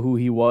one knew who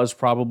he was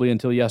probably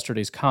until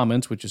yesterday's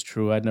comments, which is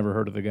true. I'd never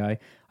heard of the guy.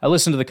 I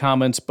listened to the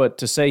comments, but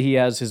to say he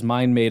has his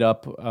mind made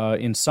up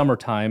in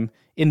summertime,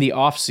 in the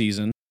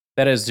offseason,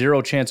 that has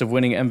zero chance of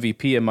winning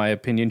MVP, in my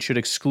opinion, should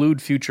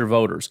exclude future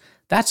voters.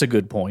 That's a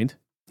good point.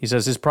 He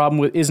says his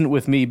problem isn't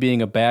with me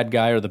being a bad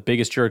guy or the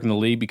biggest jerk in the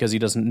league because he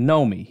doesn't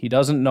know me. He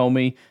doesn't know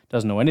me,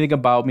 doesn't know anything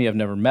about me. I've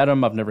never met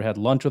him. I've never had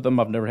lunch with him.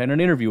 I've never had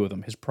an interview with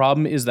him. His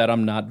problem is that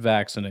I'm not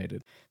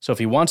vaccinated. So if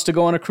he wants to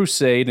go on a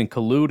crusade and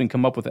collude and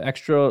come up with an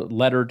extra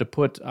letter to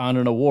put on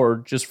an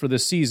award just for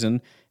this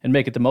season and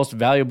make it the most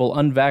valuable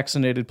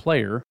unvaccinated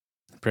player,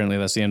 apparently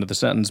that's the end of the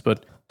sentence,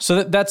 but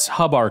so that's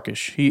Hub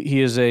Arkush. He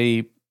is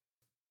a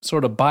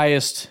sort of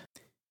biased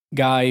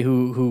guy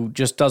who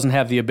just doesn't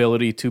have the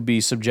ability to be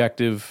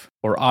subjective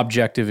or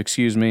objective,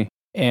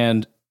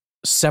 and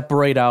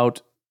separate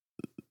out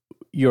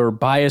your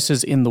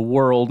biases in the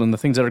world and the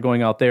things that are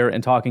going out there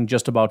and talking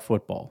just about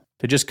football.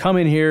 To just come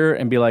in here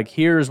and be like,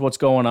 here's what's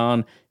going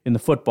on in the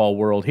football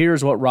world.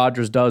 Here's what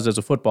Rodgers does as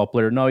a football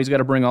player. No, he's got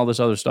to bring all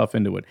this other stuff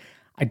into it.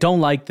 I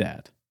don't like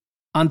that.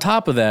 On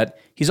top of that,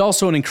 he's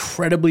also an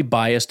incredibly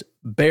biased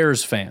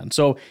Bears fan.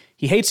 So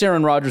he hates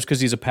Aaron Rodgers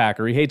because he's a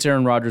Packer. He hates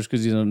Aaron Rodgers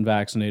because he's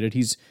unvaccinated.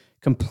 He's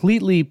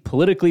completely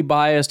politically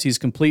biased. He's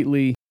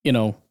completely,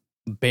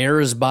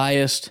 Bears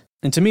biased.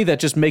 And to me,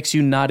 that just makes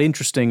you not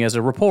interesting as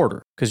a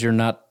reporter because you're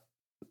not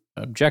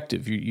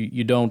objective.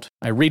 You don't,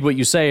 I read what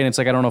you say and it's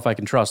like, I don't know if I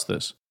can trust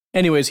this.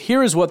 Anyways,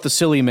 here is what the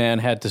silly man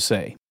had to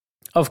say.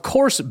 Of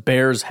course,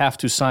 Bears have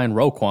to sign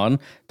Roquan.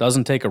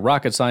 Doesn't take a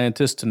rocket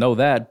scientist to know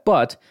that.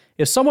 But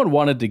if someone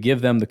wanted to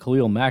give them the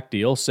Khalil Mack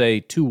deal,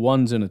 say 2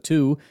 1s and a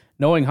 2,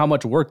 knowing how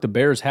much work the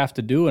Bears have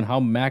to do and how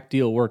Mack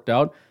deal worked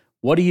out,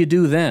 what do you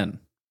do then?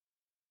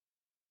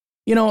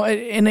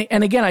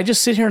 And again, I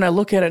just sit here and I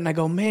look at it and I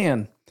go,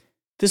 man,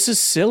 this is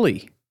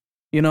silly.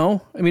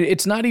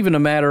 It's not even a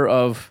matter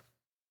of,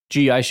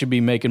 gee, I should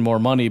be making more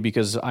money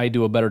because I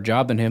do a better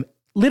job than him.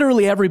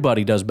 Literally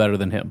everybody does better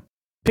than him.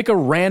 Pick a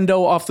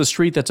rando off the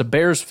street that's a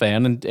Bears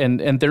fan,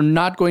 and they're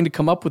not going to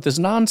come up with this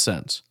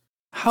nonsense.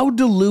 How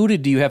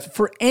deluded do you have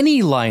for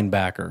any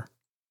linebacker?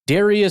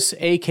 Darius,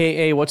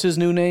 a.k.a. what's his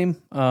new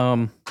name?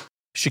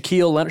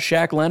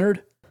 Shaq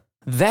Leonard?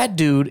 That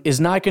dude is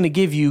not going to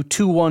give you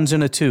 2 1s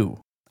and a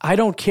 2. I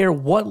don't care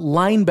what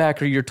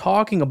linebacker you're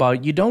talking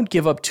about. You don't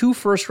give up 2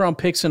 first-round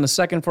picks and a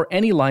second for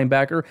any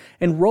linebacker,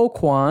 and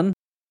Roquan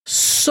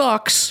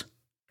sucks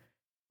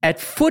at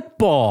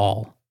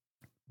football.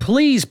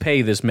 Please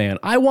pay this man.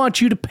 I want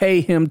you to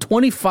pay him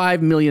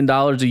 $25 million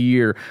a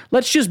year.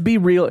 Let's just be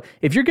real.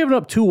 If you're giving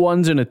up 2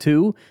 1s and a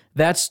 2,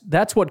 that's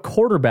what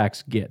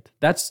quarterbacks get.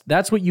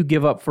 That's what you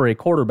give up for a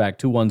quarterback,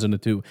 2 1s and a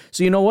 2.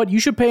 So you know what? You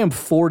should pay him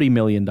 $40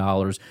 million.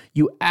 I'm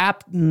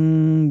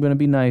going to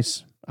be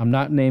nice. I'm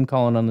not name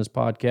calling on this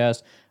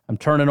podcast. I'm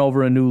turning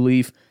over a new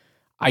leaf.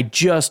 I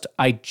just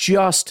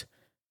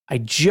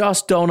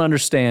don't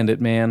understand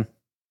it, man.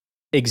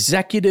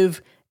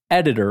 Executive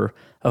editor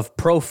of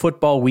Pro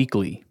Football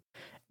Weekly,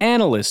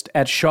 analyst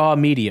at Shaw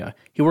Media.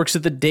 He works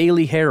at the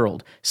Daily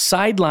Herald,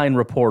 sideline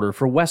reporter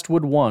for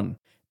Westwood One,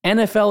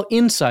 NFL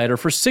insider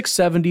for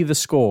 670 The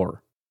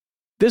Score.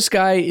 This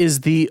guy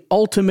is the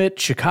ultimate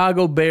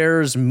Chicago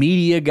Bears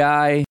media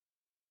guy,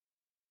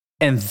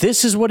 and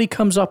this is what he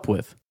comes up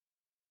with.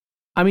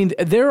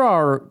 There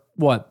are,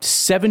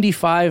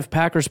 75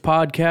 Packers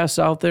podcasts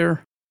out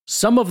there?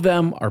 Some of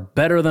them are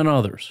better than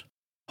others.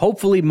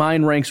 Hopefully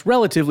mine ranks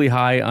relatively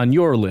high on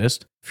your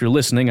list. If you're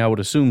listening, I would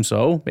assume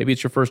so. Maybe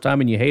it's your first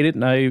time and you hate it,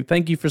 and I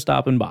thank you for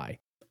stopping by.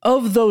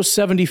 Of those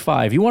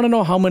 75, you want to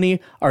know how many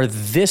are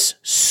this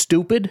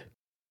stupid?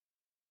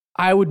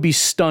 I would be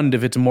stunned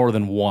if it's more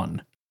than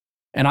 1.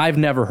 And I've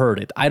never heard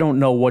it. I don't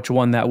know which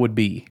one that would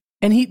be.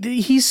 And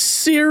he's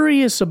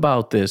serious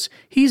about this.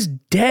 He's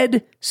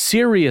dead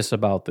serious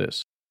about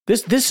this.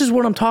 This is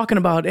what I'm talking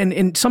about.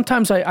 And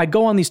sometimes I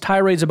go on these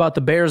tirades about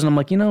the Bears, and I'm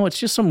like, it's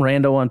just some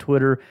rando on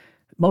Twitter.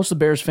 Most of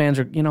the Bears fans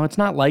are, it's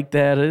not like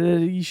that.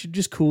 You should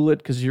just cool it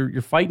because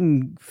you're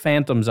fighting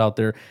phantoms out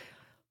there.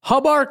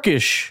 Hub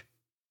Arkush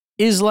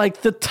is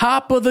like the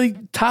top of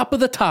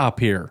the top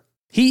here.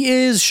 He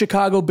is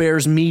Chicago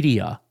Bears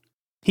media.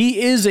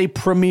 He is a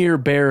premier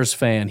Bears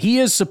fan. He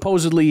is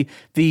supposedly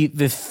a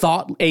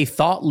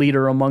thought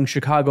leader among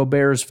Chicago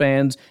Bears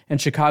fans and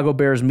Chicago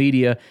Bears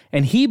media,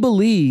 and he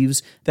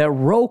believes that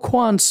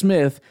Roquan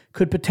Smith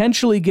could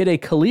potentially get a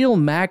Khalil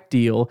Mack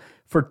deal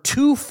for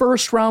 2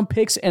 first-round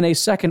picks and a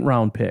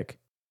second-round pick.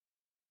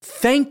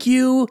 Thank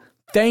you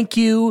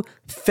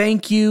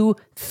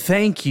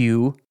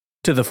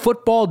to the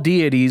football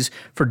deities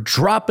for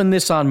dropping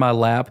this on my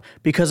lap,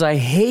 because I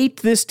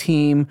hate this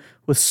team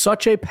with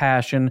such a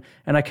passion,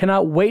 and I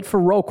cannot wait for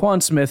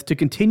Roquan Smith to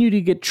continue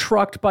to get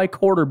trucked by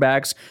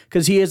quarterbacks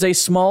because he is a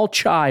small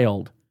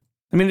child.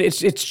 I mean, it's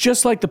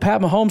just like the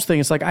Pat Mahomes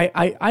thing. It's like,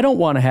 I don't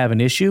want to have an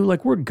issue.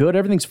 Like, we're good,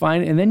 everything's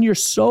fine, and then you're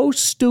so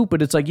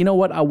stupid. It's like, you know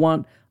what? I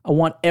want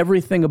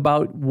everything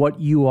about what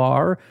you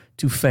are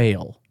to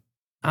fail.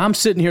 I'm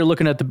sitting here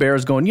looking at the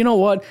Bears going, you know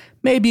what?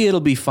 Maybe it'll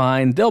be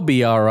fine. They'll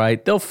be all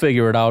right. They'll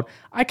figure it out.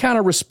 I kind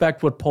of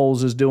respect what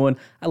Poles is doing.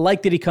 I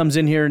like that he comes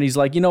in here and he's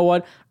like, you know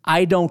what?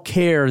 I don't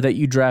care that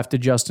you drafted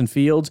Justin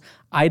Fields.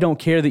 I don't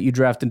care that you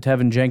drafted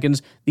Tevin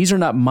Jenkins. These are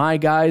not my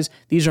guys.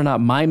 These are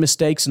not my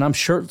mistakes, and I'm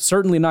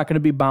certainly not going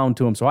to be bound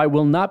to them. So I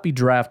will not be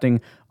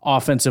drafting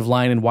offensive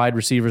line and wide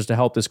receivers to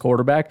help this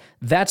quarterback.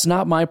 That's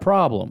not my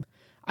problem.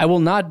 I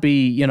will not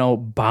be,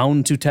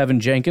 bound to Tevin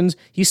Jenkins.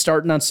 He's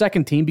starting on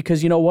second team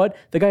because, you know what?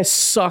 The guy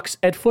sucks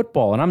at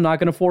football, and I'm not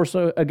going to force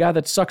a guy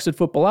that sucks at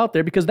football out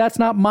there because that's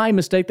not my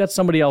mistake. That's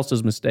somebody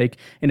else's mistake.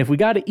 And if we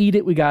got to eat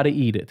it, we got to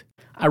eat it.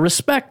 I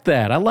respect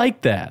that. I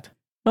like that.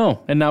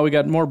 Oh, and now we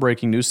got more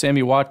breaking news.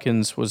 Sammy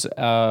Watkins was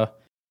on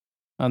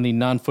the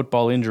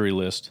non-football injury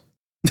list.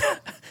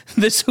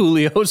 This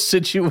Julio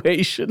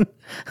situation.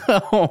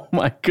 Oh,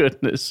 my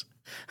goodness.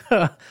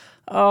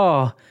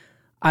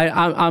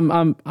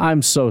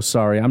 I'm so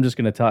sorry. I'm just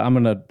gonna tell. I'm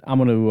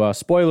gonna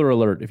spoiler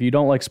alert. If you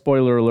don't like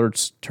spoiler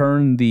alerts,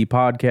 turn the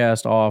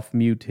podcast off,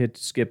 mute, hit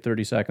skip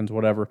 30 seconds,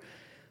 whatever.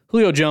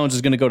 Julio Jones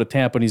is gonna go to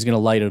Tampa and he's gonna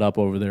light it up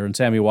over there. And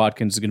Sammy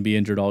Watkins is gonna be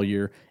injured all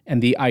year.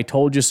 And the I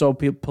told you so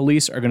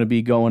police are gonna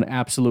be going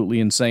absolutely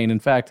insane. In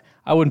fact,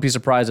 I wouldn't be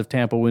surprised if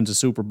Tampa wins a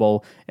Super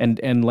Bowl and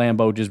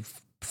Lambeau just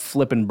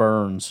flipping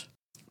burns.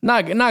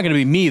 Not gonna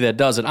be me that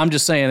does it. I'm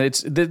just saying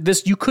it's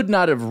this. You could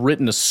not have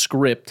written a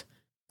script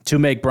to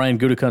make Brian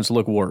Gutekunst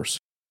look worse.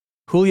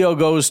 Julio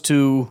goes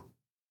to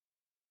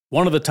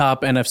one of the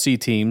top NFC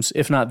teams,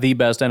 if not the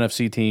best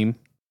NFC team.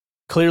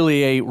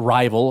 Clearly a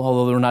rival,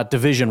 although they're not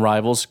division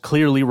rivals,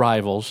 clearly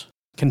rivals,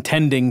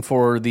 contending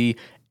for the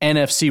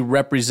NFC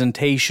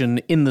representation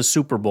in the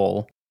Super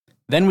Bowl.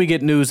 Then we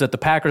get news that the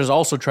Packers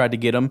also tried to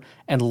get him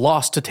and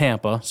lost to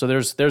Tampa. So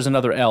there's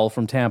another L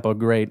from Tampa.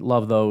 Great,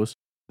 love those.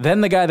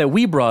 Then the guy that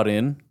we brought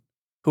in,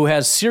 who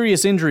has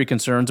serious injury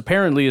concerns,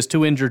 apparently is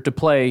too injured to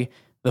play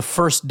the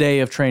first day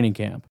of training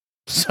camp.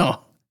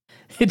 So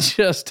it's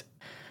just,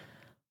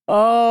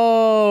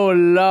 oh,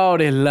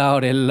 lordy.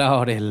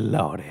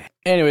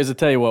 Anyways, I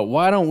tell you what,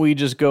 why don't we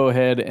just go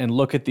ahead and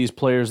look at these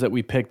players that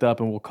we picked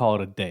up and we'll call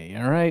it a day,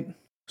 all right?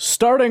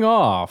 Starting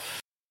off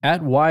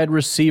at wide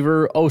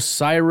receiver,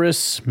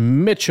 Osiris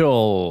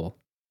Mitchell.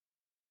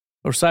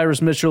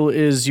 Osiris Mitchell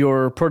is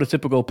your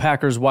prototypical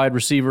Packers wide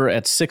receiver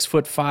at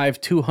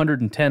 6'5",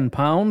 210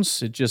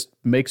 pounds. It just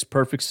makes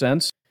perfect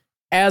sense.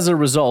 As a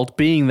result,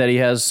 being that he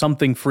has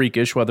something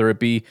freakish, whether it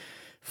be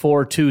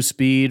 4.2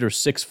 speed or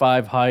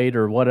 6'5 height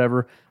or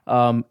whatever,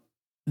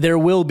 there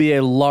will be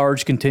a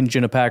large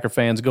contingent of Packer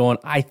fans going,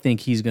 I think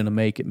he's going to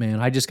make it,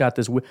 man. I just got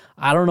this,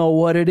 I don't know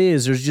what it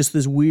is. There's just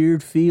this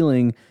weird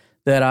feeling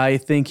that I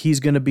think he's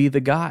going to be the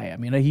guy. I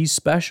mean, he's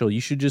special. You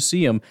should just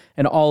see him.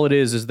 And all it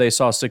is they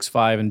saw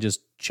 6'5 and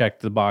just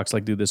checked the box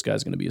like, dude, this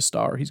guy's going to be a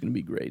star. He's going to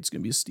be great. It's going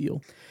to be a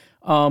steal.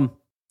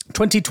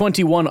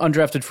 2021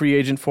 undrafted free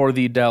agent for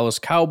the Dallas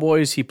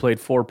Cowboys. He played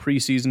 4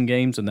 preseason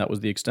games, and that was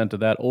the extent of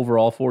that.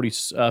 Overall,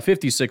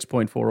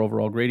 56.4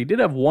 overall grade. He did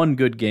have one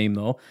good game,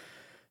 though,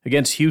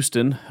 against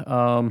Houston.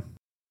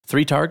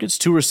 3 targets,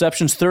 2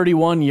 receptions,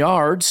 31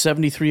 yards,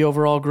 73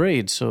 overall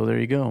grade. So there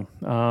you go.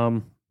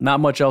 Not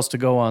much else to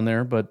go on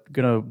there, but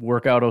going to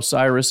work out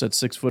Osiris at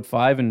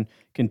 6'5" and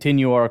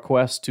continue our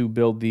quest to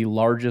build the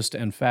largest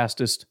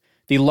offense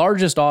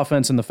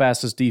and the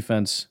fastest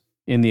defense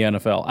in the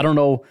NFL. I don't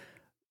know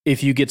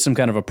if you get some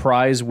kind of a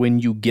prize when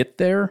you get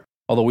there,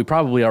 although we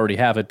probably already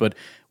have it, but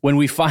when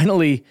we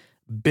finally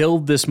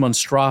build this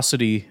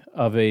monstrosity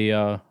of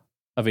a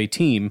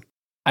team,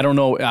 I don't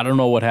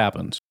know what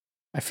happens.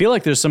 I feel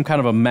like there's some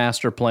kind of a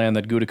master plan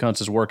that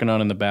Gutekunst is working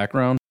on in the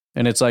background,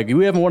 and it's like,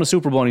 we haven't won a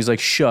Super Bowl, and he's like,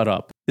 shut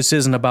up. This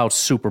isn't about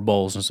Super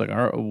Bowls. And it's like,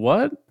 all right,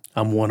 what?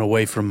 I'm one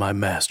away from my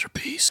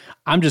masterpiece.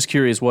 I'm just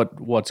curious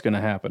what's going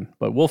to happen,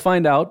 but we'll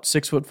find out.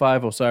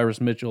 6'5"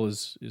 Osiris Mitchell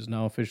is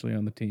now officially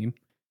on the team.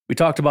 We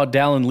talked about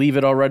Dallin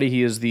Leavitt already.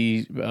 He is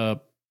the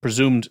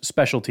presumed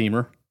special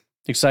teamer.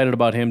 excited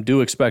about him.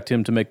 Do expect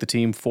him to make the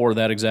team for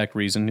that exact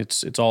reason.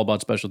 It's all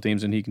about special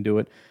teams, and he can do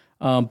it.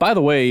 By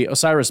the way,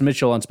 Osiris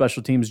Mitchell on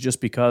special teams,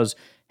 just because,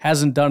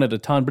 hasn't done it a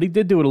ton, but he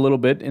did do it a little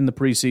bit in the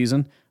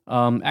preseason.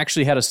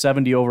 Actually had a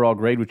 70 overall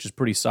grade, which is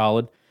pretty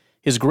solid.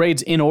 His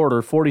grades in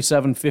order,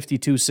 47,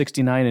 52,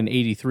 69, and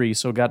 83,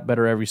 so got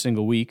better every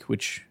single week,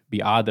 which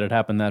be odd that it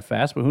happened that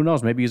fast, but who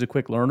knows? Maybe he's a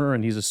quick learner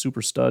and he's a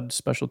super stud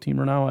special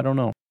teamer now. I don't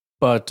know.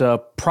 But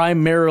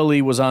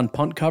primarily was on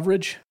punt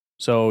coverage,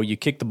 so you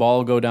kick the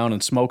ball, go down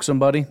and smoke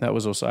somebody. That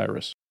was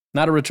Osiris.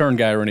 Not a return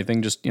guy or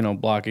anything, just,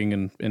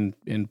 blocking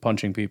and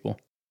punching people.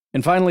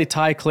 And finally,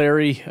 Ty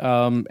Clary.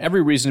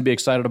 Every reason to be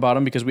excited about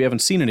him because we haven't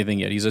seen anything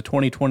yet. He's a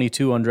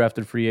 2022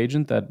 undrafted free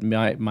agent that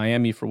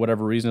Miami, for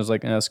whatever reason, is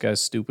like, this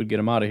guy's stupid, get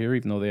him out of here,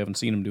 even though they haven't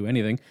seen him do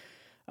anything.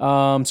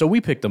 So we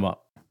picked him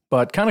up.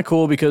 But kind of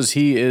cool because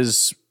he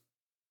is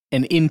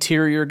an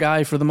interior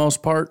guy for the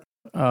most part.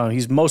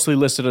 He's mostly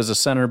listed as a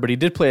center, but he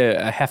did play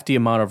a hefty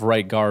amount of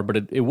right guard, but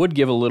it would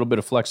give a little bit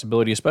of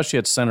flexibility, especially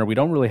at center. We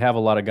don't really have a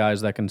lot of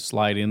guys that can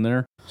slide in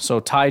there. So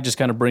Ty just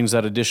kind of brings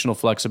that additional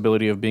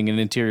flexibility of being an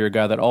interior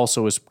guy that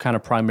also is kind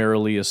of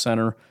primarily a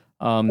center.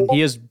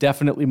 He is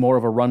definitely more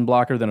of a run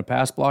blocker than a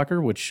pass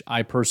blocker, which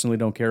I personally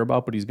don't care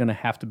about, but he's going to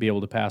have to be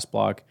able to pass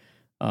block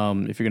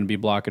if you're going to be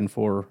blocking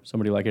for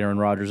somebody like Aaron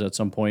Rodgers at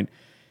some point.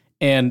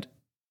 And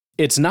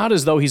it's not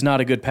as though he's not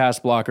a good pass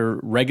blocker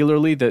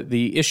regularly.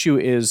 The issue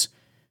is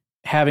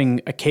having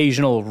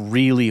occasional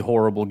really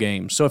horrible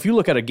games. So if you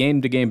look at a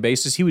game-to-game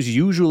basis, he was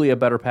usually a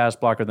better pass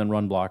blocker than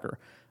run blocker.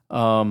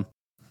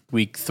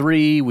 Week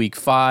 3, week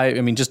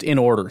 5, just in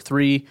order.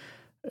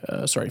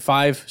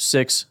 5,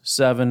 6,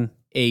 7,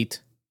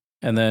 8,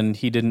 and then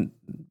he didn't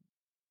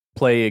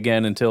play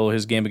again until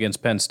his game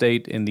against Penn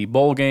State in the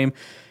bowl game,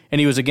 and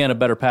he was again a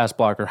better pass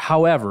blocker.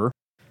 However,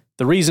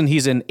 the reason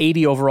he's an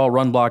 80 overall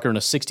run blocker and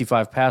a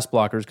 65 pass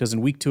blocker is because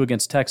in week 2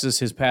 against Texas,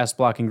 his pass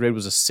blocking grade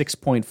was a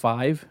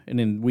 6.5, and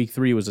in week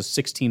 3 it was a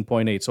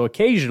 16.8. So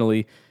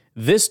occasionally,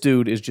 this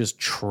dude is just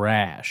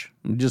trash.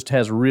 He just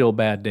has real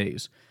bad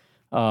days.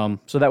 So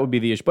that would be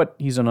the issue. But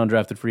he's an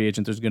undrafted free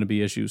agent. There's going to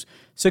be issues.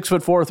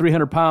 6'4",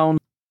 300 pounds,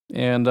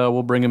 and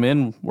we'll bring him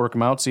in, work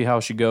him out, see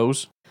how she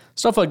goes.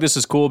 Stuff like this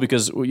is cool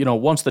because,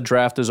 once the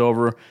draft is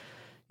over,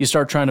 you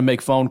start trying to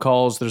make phone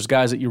calls. There's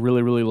guys that you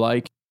really, really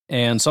like.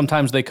 And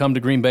sometimes they come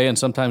to Green Bay and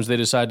sometimes they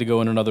decide to go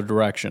in another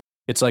direction.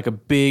 It's like a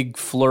big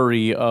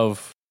flurry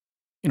of,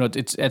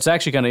 it's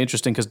actually kind of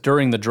interesting because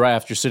during the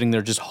draft, you're sitting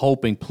there just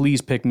hoping, please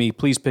pick me,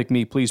 please pick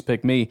me, please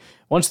pick me.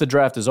 Once the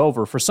draft is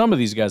over, for some of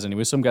these guys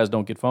anyway, some guys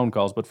don't get phone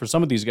calls, but for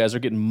some of these guys, they're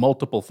getting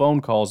multiple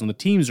phone calls and the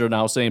teams are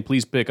now saying,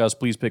 please pick us,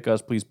 please pick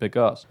us, please pick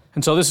us.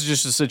 And so this is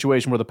just a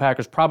situation where the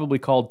Packers probably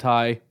called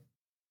Ty,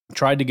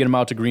 tried to get him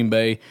out to Green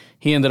Bay.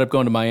 He ended up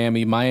going to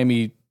Miami.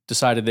 Miami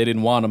decided they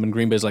didn't want him and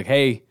Green Bay's like,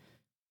 hey,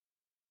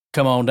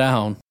 come on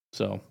down.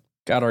 So,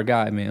 got our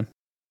guy, man.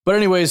 But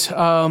anyways,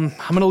 I'm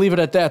going to leave it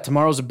at that.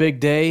 Tomorrow's a big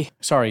day.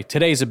 Sorry,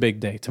 today's a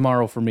big day.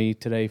 Tomorrow for me,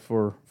 today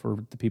for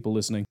the people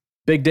listening.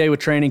 Big day with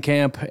training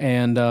camp,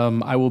 and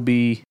I will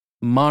be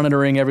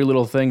monitoring every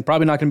little thing.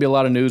 Probably not going to be a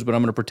lot of news, but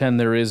I'm going to pretend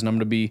there is, and I'm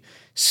going to be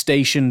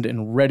stationed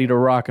and ready to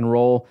rock and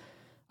roll.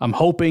 I'm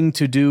hoping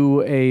to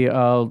do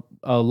a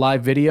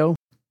live video,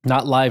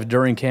 not live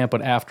during camp,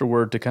 but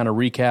afterward to kind of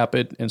recap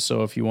it. And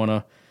so if you want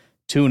to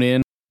tune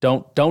in,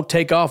 Don't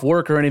take off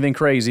work or anything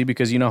crazy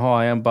because you know how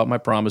I am about my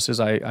promises.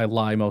 I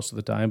lie most of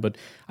the time, but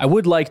I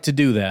would like to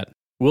do that.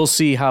 We'll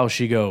see how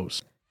she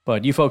goes.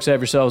 But you folks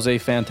have yourselves a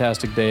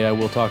fantastic day. I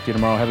will talk to you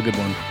tomorrow. Have a good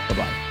one.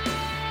 Bye-bye.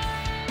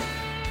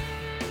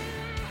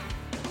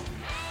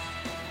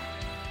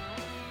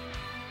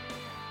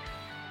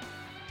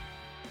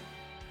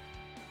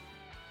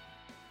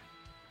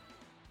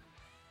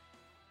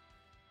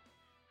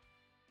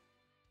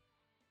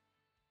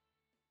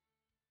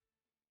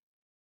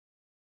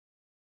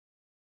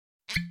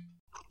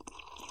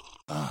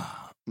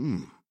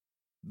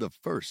 The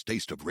first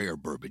taste of rare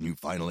bourbon you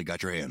finally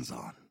got your hands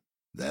on.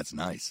 That's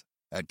nice.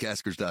 At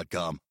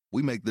Caskers.com,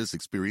 we make this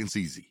experience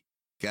easy.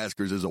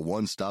 Caskers is a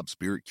one-stop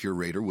spirit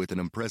curator with an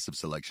impressive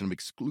selection of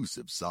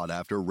exclusive,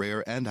 sought-after,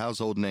 rare, and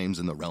household names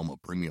in the realm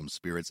of premium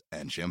spirits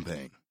and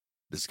champagne.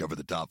 Discover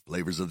the top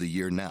flavors of the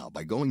year now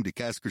by going to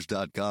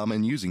Caskers.com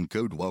and using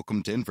code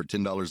WELCOME10 for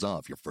 $10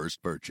 off your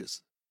first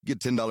purchase. Get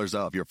 $10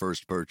 off your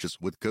first purchase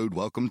with code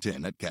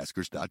WELCOME10 at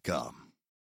Caskers.com.